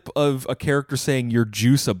flip of a character saying your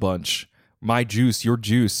juice a bunch, my juice, your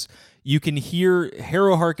juice, you can hear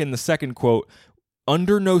Harrowhark in the second quote,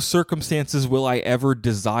 under no circumstances will I ever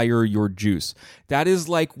desire your juice. That is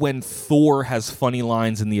like when Thor has funny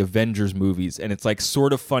lines in the Avengers movies, and it's like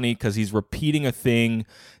sort of funny because he's repeating a thing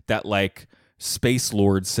that like Space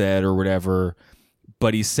Lord said or whatever,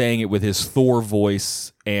 but he's saying it with his Thor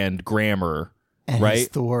voice and grammar, and right? His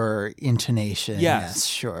Thor intonation. Yes,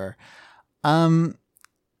 sure.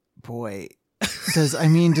 Boy,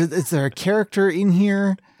 is there a character in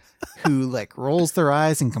here who like rolls their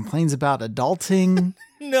eyes and complains about adulting?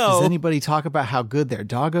 No. Does anybody talk about how good their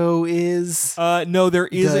doggo is? No, there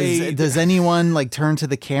is Does anyone like turn to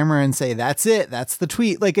the camera and say, that's it, that's the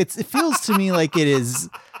tweet? Like it feels to me like it is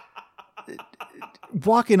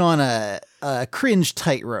walking on a cringe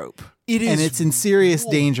tightrope. It is, and it's in serious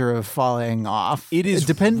danger of falling off. It is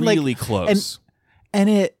really close.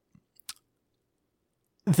 And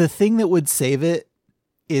the thing that would save it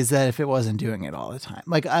is that if it wasn't doing it all the time.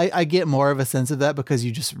 Like I get more of a sense of that because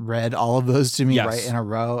you just read all of those to me right in a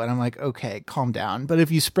row, and I'm like, okay, calm down. But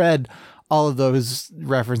if you spread all of those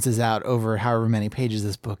references out over however many pages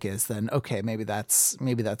this book is, then okay, maybe that's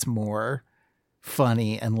more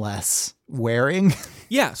funny and less wearing.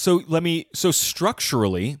 Yeah, so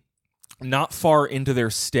structurally, not far into their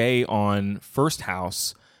stay on First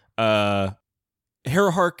House,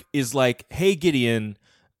 Harrowhark is like, hey Gideon,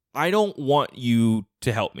 I don't want you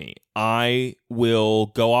to help me. I will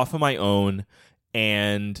go off on my own,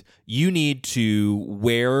 and you need to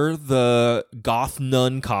wear the goth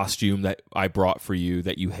nun costume that I brought for you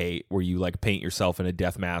that you hate, where you like paint yourself in a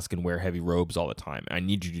death mask and wear heavy robes all the time. I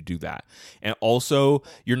need you to do that. And also,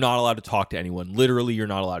 you're not allowed to talk to anyone. Literally, you're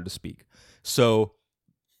not allowed to speak. So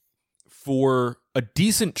for a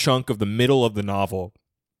decent chunk of the middle of the novel,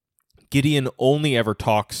 Gideon only ever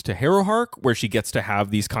talks to Harrowhark, where she gets to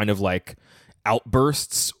have these kind of like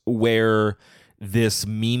outbursts where this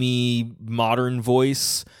memey modern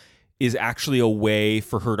voice is actually a way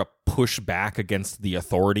for her to push back against the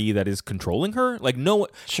authority that is controlling her. Like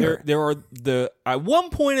sure. There are at one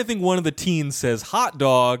point I think one of the teens says hot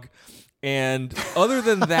dog, and other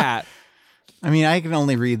than that, I mean, I can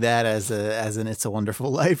only read that as an It's a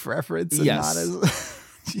Wonderful Life reference, and not as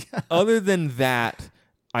yeah. Other than that,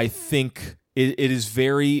 I think it is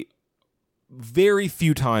very, very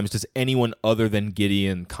few times does anyone other than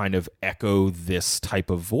Gideon kind of echo this type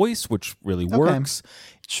of voice, which really works.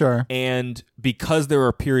 Sure. And because there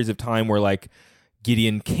are periods of time where like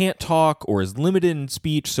Gideon can't talk or is limited in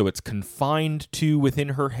speech, so it's confined to within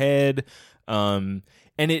her head. And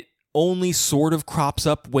it only sort of crops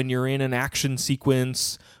up when you're in an action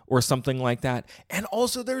sequence or something like that. And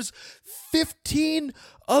also there's 15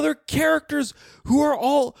 other characters who are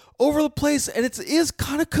all over the place, and it is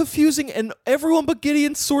kind of confusing, and everyone but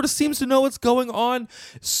Gideon sort of seems to know what's going on.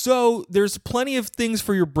 So there's plenty of things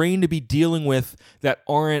for your brain to be dealing with that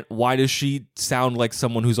aren't, why does she sound like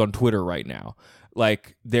someone who's on Twitter right now?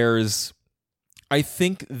 Like, I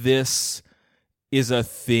think this is a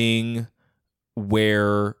thing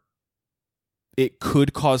where it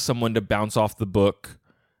could cause someone to bounce off the book.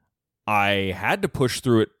 I had to push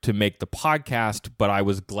through it to make the podcast, but I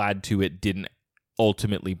was glad to. It didn't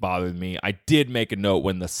ultimately bother me. I did make a note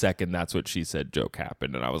when the second "that's what she said" joke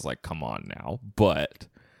happened, and I was like, come on now. But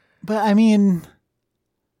I mean,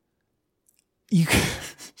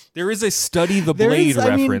 there is a Study the Blade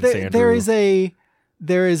reference, Andrew.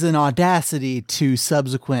 There is an audacity to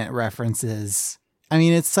subsequent references. I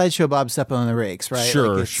mean, it's Sideshow Bob stepping on the rakes, right?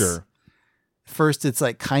 Sure. First, it's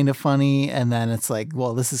like kind of funny, and then it's like,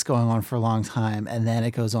 well, this is going on for a long time, and then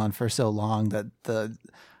it goes on for so long that the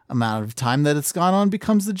amount of time that it's gone on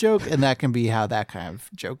becomes the joke, and that can be how that kind of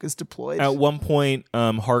joke is deployed. At one point,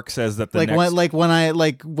 Hark says that when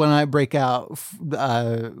I break out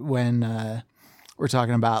when we're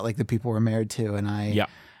talking about like the people we're married to, and I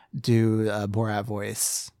do a Borat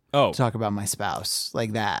voice. To talk about my spouse,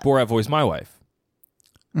 like that. Borat voice, my wife.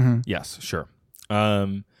 Mm-hmm. Yes, sure.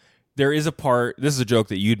 There is a part, this is a joke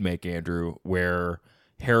that you'd make, Andrew, where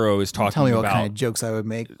Harrow is talking about... Tell me what kind of jokes I would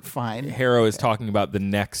make. Fine. Harrow is talking about the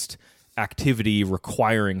next activity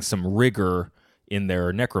requiring some rigor in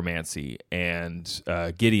their necromancy, and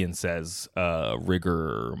Gideon says,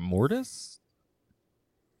 rigor mortis?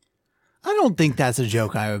 I don't think that's a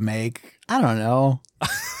joke I would make. I don't know.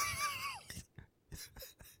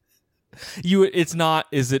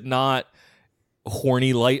 Is it not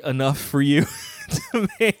horny light enough for you to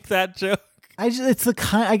make that joke? I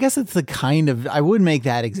guess it's the kind of, I would make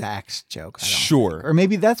that exact joke. Sure. Or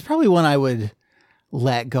maybe that's probably one I would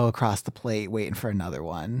let go across the plate waiting for another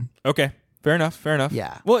one. Okay. Fair enough.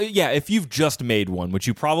 Yeah. Well, yeah, if you've just made one, which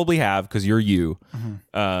you probably have because you're you,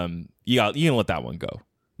 mm-hmm. You can let that one go.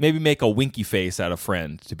 Maybe make a winky face at a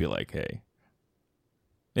friend to be like, hey.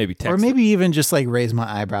 Maybe text. Or maybe even just like raise my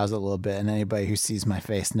eyebrows a little bit, and anybody who sees my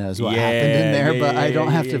face knows what happened in there, but I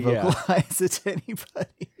don't have to vocalize it to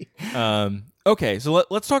anybody. Okay, so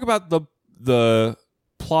let's talk about the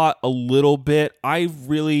plot a little bit. I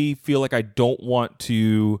really feel like I don't want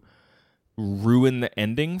to ruin the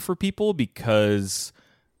ending for people because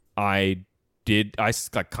I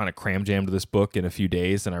kind of cram jammed this book in a few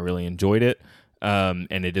days, and I really enjoyed it. And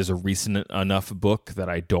it is a recent enough book that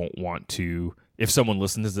I don't want to... If someone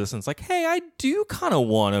listens to this and it's like, hey, I do kind of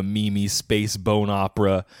want a Mimi space bone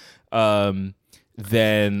opera, then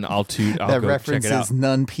I'll go check it out. That references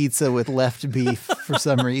nun pizza with left beef for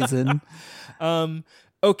some reason.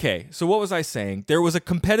 Okay, so what was I saying? There was a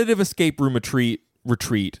competitive escape room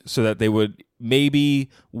retreat so that they would, maybe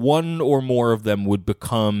one or more of them would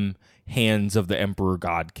become hands of the Emperor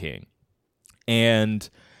God King. And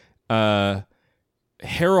Harrowhark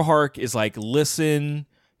is like, listen...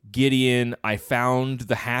 Gideon, I found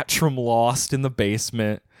the hatch from Lost in the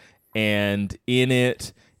basement, and in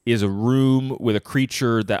it is a room with a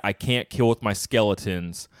creature that I can't kill with my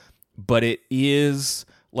skeletons, but it is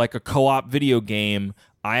like a co-op video game.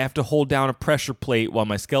 I have to hold down a pressure plate while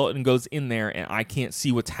my skeleton goes in there, and I can't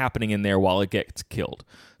see what's happening in there while it gets killed.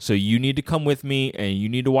 So you need to come with me, and you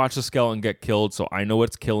need to watch the skeleton get killed so I know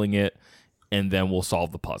what's killing it, and then we'll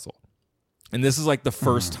solve the puzzle. And this is like the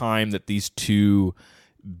first time that these two...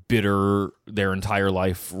 bitter their entire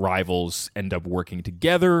life rivals end up working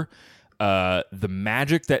together. The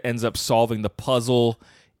magic that ends up solving the puzzle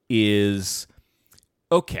is,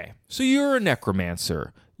 okay, so you're a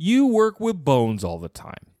necromancer. You work with bones all the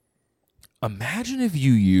time. Imagine if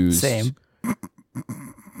you used... Same.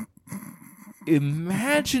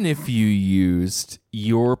 Imagine if you used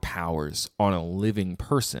your powers on a living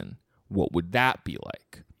person. What would that be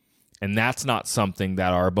like? And that's not something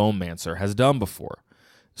that our Bonemancer has done before.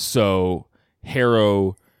 So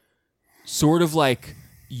Harrow sort of like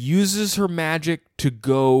uses her magic to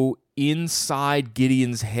go inside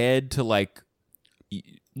Gideon's head to like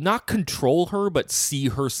not control her, but see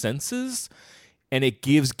her senses. And it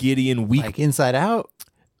gives Gideon weak... Like Inside Out?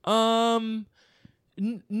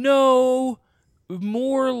 No.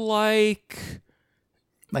 More like...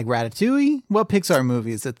 Like Ratatouille? What Pixar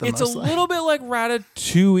movie is it the most It's a little bit like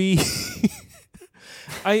Ratatouille.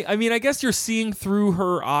 I mean, I guess you're seeing through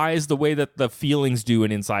her eyes the way that the feelings do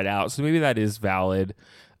in Inside Out, so maybe that is valid.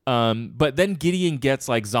 But then Gideon gets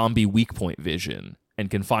like zombie weak point vision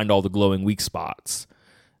and can find all the glowing weak spots.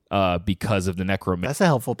 because of the necromancy. That's a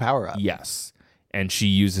helpful power-up. Yes. And she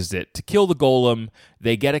uses it to kill the golem.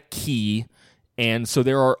 They get a key. And so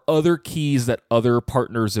there are other keys that other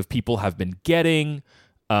partners of people have been getting.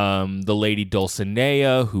 The lady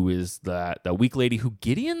Dulcinea, who is the weak lady who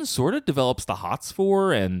Gideon sort of develops the hots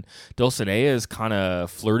for, and Dulcinea is kind of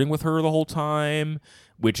flirting with her the whole time,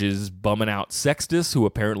 which is bumming out Sextus, who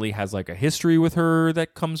apparently has like a history with her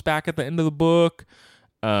that comes back at the end of the book.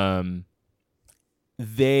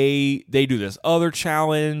 They do this other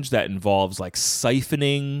challenge that involves like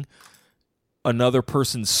siphoning another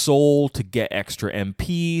person's soul to get extra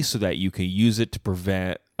MP so that you can use it to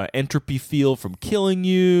prevent an entropy field from killing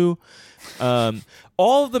you.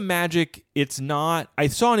 All of the magic, it's not... I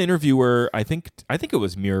saw an interviewer, I think it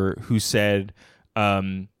was Muir, who said,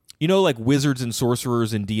 like wizards and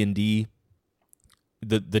sorcerers in D&D,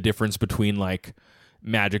 the difference between like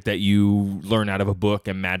magic that you learn out of a book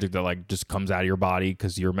and magic that like just comes out of your body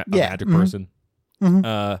because you're a magic person.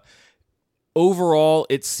 Mm-hmm. Overall,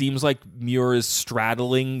 it seems like Muir is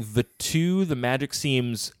straddling the two. The magic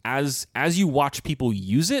seems, as you watch people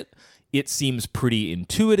use it, it seems pretty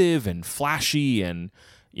intuitive and flashy and,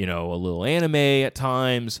 a little anime at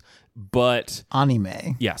times. But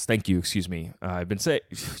anime. Yes, thank you. Excuse me. I've been saying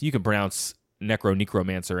you can pronounce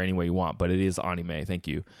necromancer any way you want, but it is anime. Thank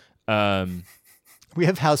you. We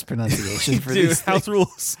have house pronunciation for do, these house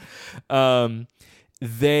rules.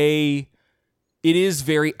 It is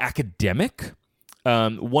very academic.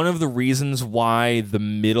 One of the reasons why the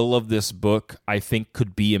middle of this book, I think,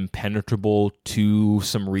 could be impenetrable to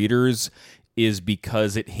some readers is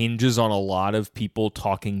because it hinges on a lot of people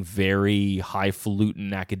talking very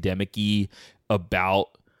highfalutin academic-y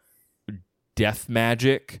about death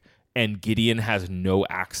magic, and Gideon has no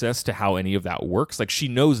access to how any of that works. Like, she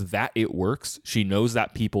knows that it works. She knows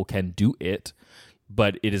that people can do it,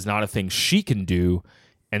 but it is not a thing she can do.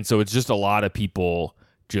 And so it's just a lot of people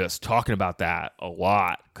just talking about that a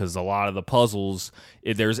lot, because a lot of the puzzles,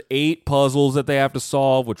 there's 8 puzzles that they have to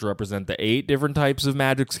solve, which represent the 8 different types of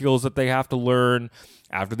magic skills that they have to learn.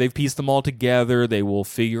 After they've pieced them all together, they will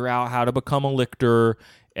figure out how to become a lictor,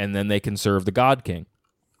 and then they can serve the God King.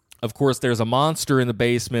 Of course, there's a monster in the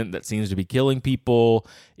basement that seems to be killing people.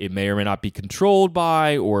 It may or may not be controlled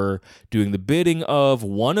by or doing the bidding of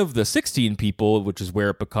one of the 16 people, which is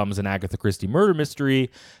where it becomes an Agatha Christie murder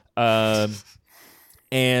mystery.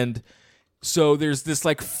 And so there's this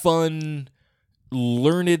like fun,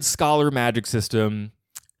 learned scholar magic system.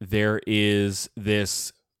 There is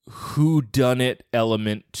this whodunit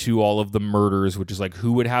element to all of the murders, which is like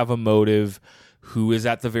who would have a motive, who is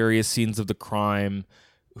at the various scenes of the crime,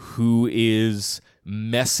 who is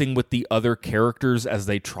messing with the other characters as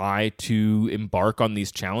they try to embark on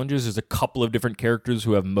these challenges. There's a couple of different characters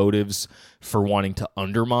who have motives for wanting to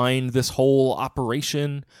undermine this whole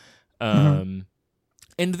operation.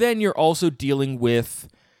 And then you're also dealing with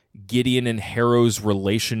Gideon and Harrow's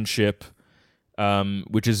relationship,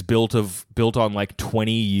 which is built on like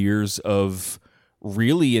 20 years of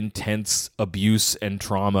really intense abuse and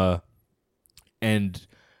trauma, and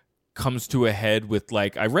comes to a head with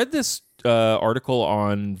like, I read this article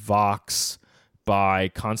on Vox by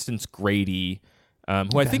Constance Grady,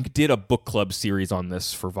 who I think did a book club series on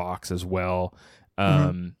this for Vox as well,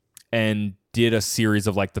 and did a series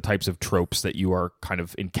of like the types of tropes that you are kind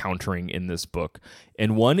of encountering in this book.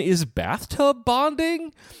 And one is bathtub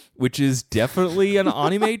bonding, which is definitely an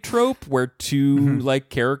anime trope where two like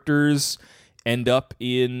characters end up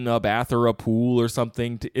in a bath or a pool or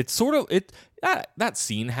something. It's sort of that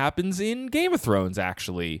scene happens in Game of Thrones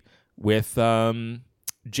actually with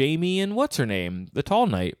Jamie and what's her name, the Tall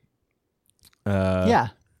Knight.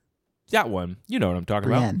 That one. You know what I'm talking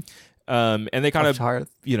Brienne. about. And they kind of,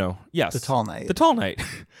 yes, the Tall Knight. The Tall Knight.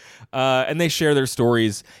 And they share their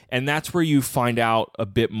stories, and that's where you find out a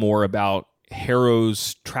bit more about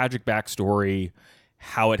Harrow's tragic backstory,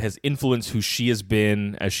 how it has influenced who she has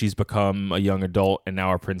been as she's become a young adult and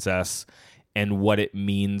now a princess, and what it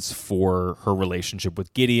means for her relationship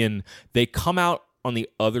with Gideon. They come out on the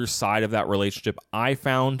other side of that relationship, I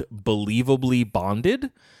found, believably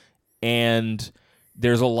bonded, and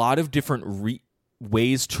there's a lot of different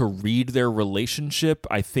ways to read their relationship.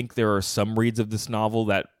 I think there are some reads of this novel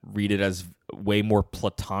that read it as way more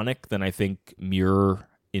platonic than I think Muir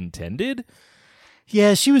intended.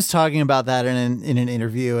 Yeah, she was talking about that in an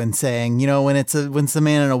interview and saying, when it's a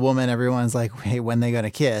man and a woman, everyone's like, hey, when they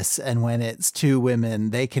gonna kiss? And when it's two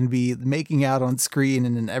women, they can be making out on screen,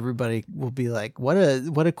 and then everybody will be like, what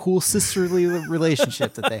a cool sisterly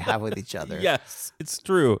relationship that they have with each other. Yes, it's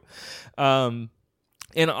true. And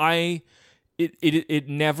it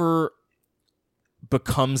never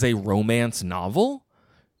becomes a romance novel,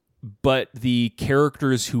 but the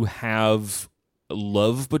characters who have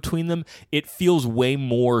love between them, it feels way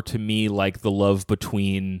more to me like the love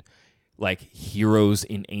between like heroes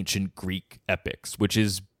in ancient Greek epics, which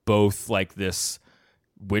is both like this,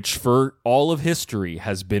 which for all of history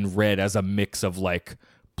has been read as a mix of like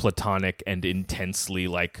platonic and intensely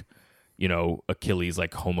like, you know, Achilles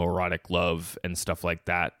like homoerotic love and stuff like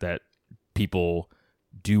that people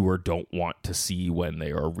do or don't want to see when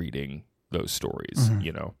they are reading those stories,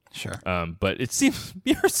 you know. Sure. But it seems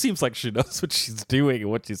Muir seems like she knows what she's doing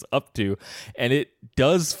and what she's up to, and it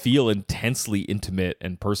does feel intensely intimate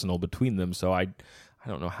and personal between them. So I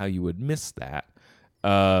don't know how you would miss that.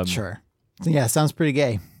 Sure. Yeah, sounds pretty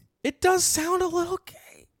gay. It does sound a little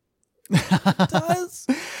gay. It does.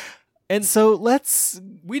 And So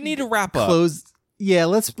we need to wrap up.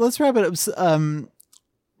 Let's wrap it up.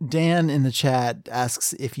 Dan in the chat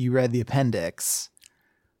asks if you read the appendix,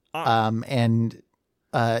 and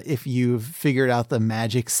if you've figured out the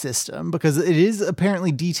magic system, because it is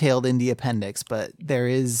apparently detailed in the appendix, but there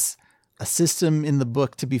is a system in the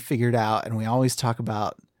book to be figured out, and we always talk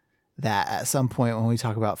about that at some point when we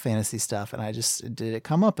talk about fantasy stuff. And did it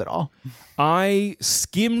come up at all? I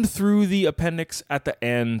skimmed through the appendix at the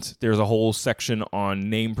end. There's a whole section on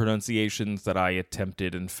name pronunciations that I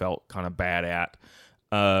attempted and felt kind of bad at.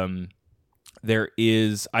 I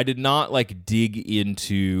did not like dig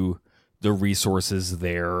into the resources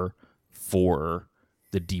there for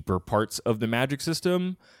the deeper parts of the magic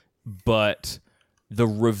system, but the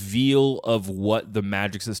reveal of what the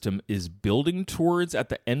magic system is building towards at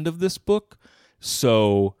the end of this book.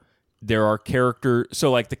 So there are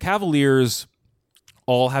so like the Cavaliers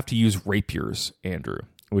all have to use rapiers, Andrew,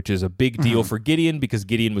 which is a big deal for Gideon because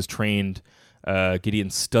Gideon was trained. Gideon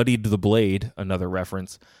studied the blade, another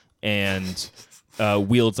reference, and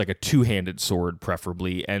wields like a two-handed sword,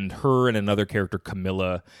 preferably. And her and another character,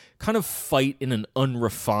 Camilla, kind of fight in an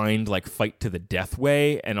unrefined, like fight to the death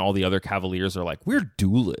way. And all the other Cavaliers are like, "We're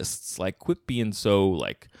duelists. Like, quit being so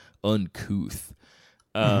like uncouth."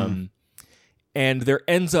 And there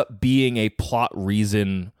ends up being a plot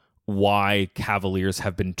reason why Cavaliers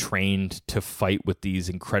have been trained to fight with these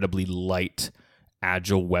incredibly light,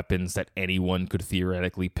 agile weapons that anyone could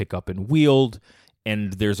theoretically pick up and wield.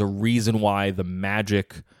 And there's a reason why the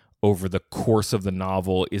magic over the course of the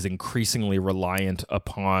novel is increasingly reliant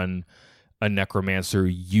upon a necromancer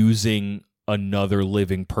using another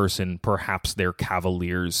living person, perhaps their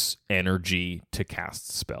Cavalier's energy, to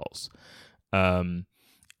cast spells. And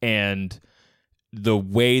the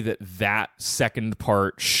way that second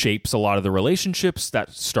part shapes a lot of the relationships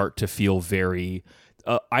that start to feel very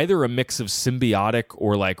either a mix of symbiotic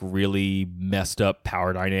or like really messed up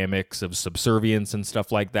power dynamics of subservience and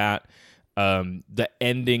stuff like that. The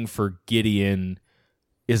ending for Gideon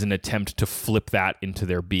is an attempt to flip that into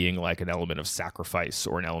there being like an element of sacrifice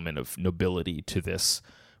or an element of nobility to this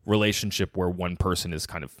relationship where one person is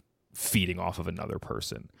kind of feeding off of another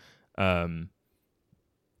person.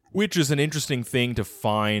 Which is an interesting thing to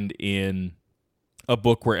find in a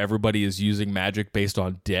book where everybody is using magic based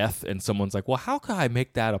on death, and someone's like, well, how can I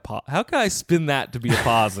make that how can I spin that to be a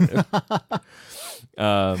positive?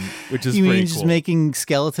 Which is you pretty mean cool. Just making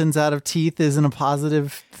skeletons out of teeth isn't a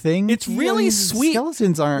positive thing? It's really sweet.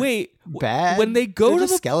 Skeletons aren't bad. When they go to the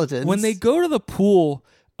skeletons. When they go to the pool,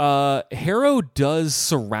 Harrow does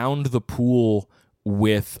surround the pool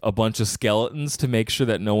with a bunch of skeletons to make sure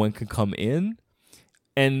that no one can come in.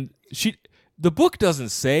 And the book doesn't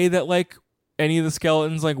say that like any of the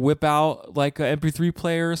skeletons like whip out like an MP3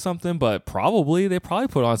 player or something, but they probably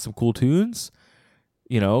put on some cool tunes,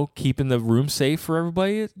 you know, keeping the room safe for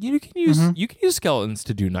everybody. You can use skeletons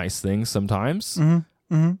to do nice things sometimes,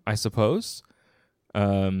 I suppose.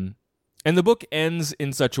 And the book ends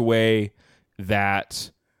in such a way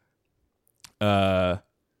that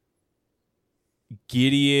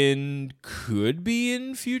Gideon could be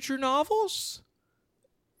in future novels.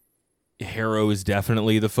 Harrow is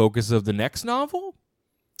definitely the focus of the next novel.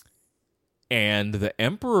 And the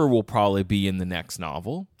Emperor will probably be in the next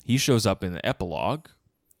novel. He shows up in the epilogue.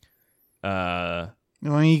 I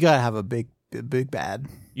mean, you gotta have a big bad.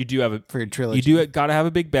 You do have for your trilogy. You gotta have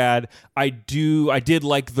a big bad. I did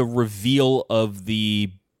like the reveal of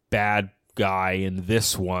the bad guy in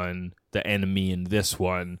this one, the enemy in this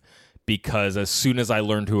one, because as soon as I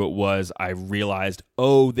learned who it was, I realized,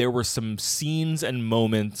 there were some scenes and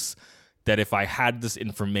moments that if I had this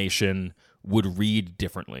information would read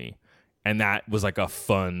differently. And that was like a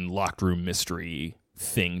fun locked room mystery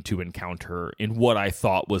thing to encounter in what I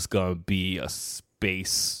thought was going to be a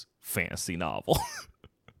space fantasy novel.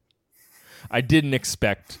 I didn't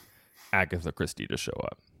expect Agatha Christie to show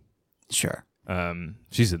up. Sure.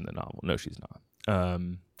 She's in the novel. No, she's not.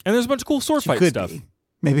 And there's a bunch of cool sword fight stuff. Be.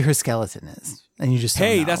 Maybe her skeleton is, and you just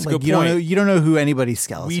don't know. That's a like, good point. You don't know who anybody's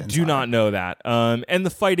skeleton. We do not know that. And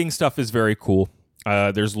the fighting stuff is very cool.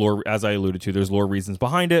 There's lore, as I alluded to. There's lore reasons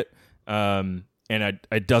behind it. And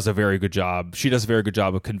it does a very good job. She does a very good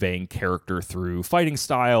job of conveying character through fighting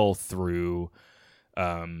style, through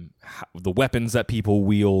the weapons that people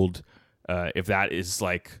wield. If that is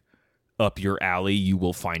like up your alley, you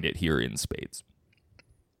will find it here in spades.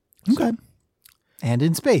 Okay. And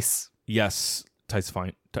in space. Yes,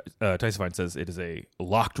 Tyson says it is a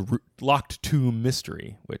locked tomb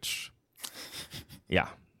mystery, which, yeah.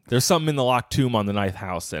 There's something in the locked tomb on the ninth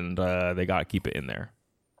house, and they got to keep it in there.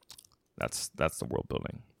 That's the world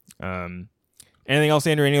building. Anything else,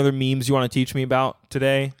 Andrew? Any other memes you want to teach me about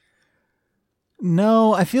today?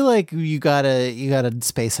 No, I feel like you gotta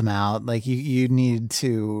space them out. Like you need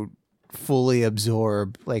to fully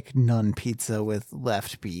absorb like nun pizza with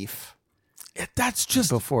left beef. That's just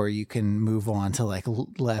before you can move on to like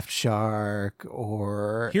left shark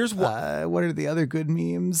or here's what are the other good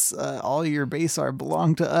memes? All your base art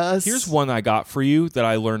belong to us. Here's one I got for you that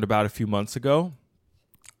I learned about a few months ago.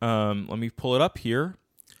 Let me pull it up here.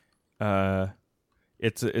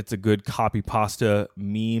 It's a good copy pasta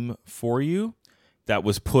meme for you that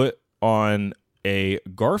was put on a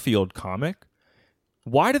Garfield comic.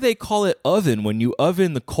 Why do they call it oven when you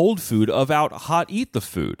oven the cold food of out hot eat the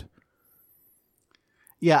food?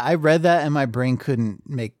 Yeah, I read that and my brain couldn't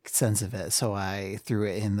make sense of it, so I threw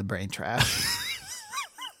it in the brain trash.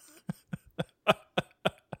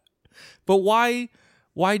 But why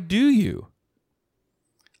do you?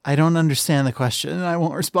 I don't understand the question and I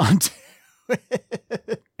won't respond to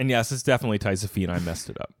it. And yes, it's definitely Tysophine. I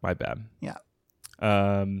messed it up. My bad. Yeah.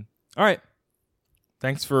 All right.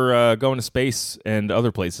 Thanks for going to space and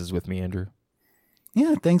other places with me, Andrew.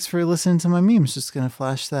 Yeah, thanks for listening to my memes. Just going to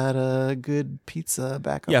flash that good pizza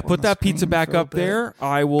back up. Yeah, put that pizza back up there.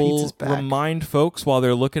 I will remind folks while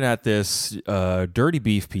they're looking at this dirty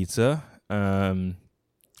beef pizza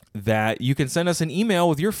that you can send us an email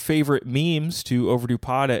with your favorite memes to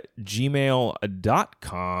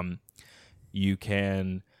overduepod@gmail.com. You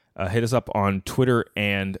can hit us up on Twitter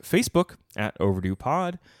and Facebook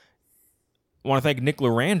 @overduepod. I want to thank Nick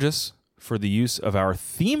Larangis for the use of our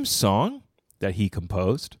theme song that he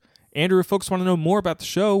composed. Andrew, if folks want to know more about the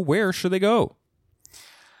show, where should they go? You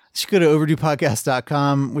should go to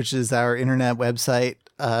overduepodcast.com, which is our internet website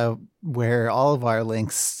where all of our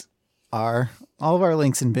links are. All of our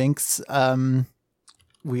links and binks.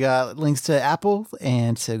 We got links to Apple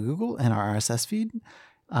and to Google and our RSS feed.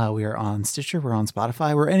 We are on Stitcher. We're on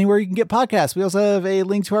Spotify. We're anywhere you can get podcasts. We also have a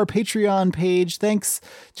link to our Patreon page. Thanks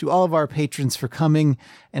to all of our patrons for coming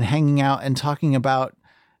and hanging out and talking about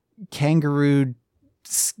kangaroo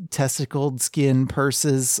testicled skin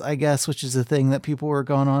purses, I guess, which is a thing that people were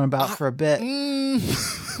going on about for a bit.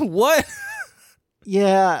 What?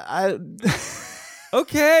 Yeah.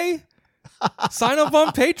 Okay. Sign up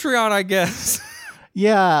on Patreon, I guess.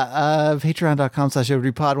 Yeah.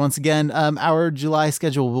 Patreon.com/overduepod. Once again, our July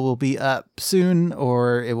schedule will be up soon,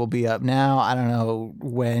 or it will be up now. I don't know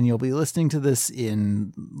when you'll be listening to this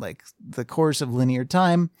in like the course of linear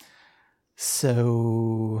time.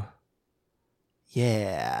 So,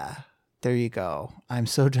 yeah, there you go. I'm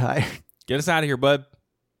so tired. Get us out of here, bud.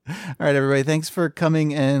 All right, everybody. Thanks for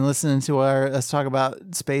coming and listening to us talk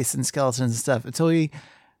about space and skeletons and stuff. Until we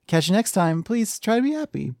catch you next time, please try to be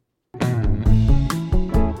happy.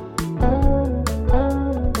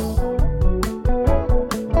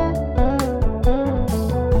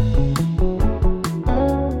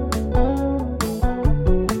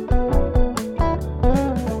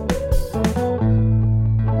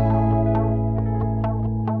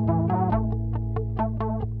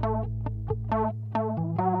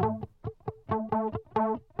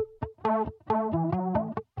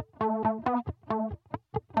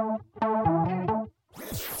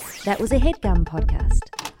 That was a HeadGum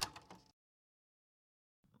podcast.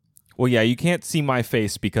 Well, yeah, you can't see my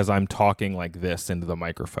face because I'm talking like this into the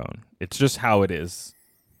microphone. It's just how it is.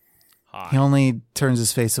 Hi. He only turns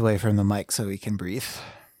his face away from the mic so he can breathe.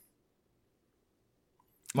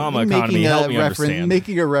 Mama Economy, help me understand.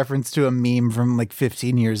 Making a reference to a meme from like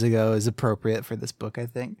 15 years ago is appropriate for this book, I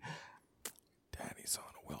think. Daddy's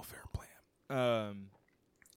on a welfare plan.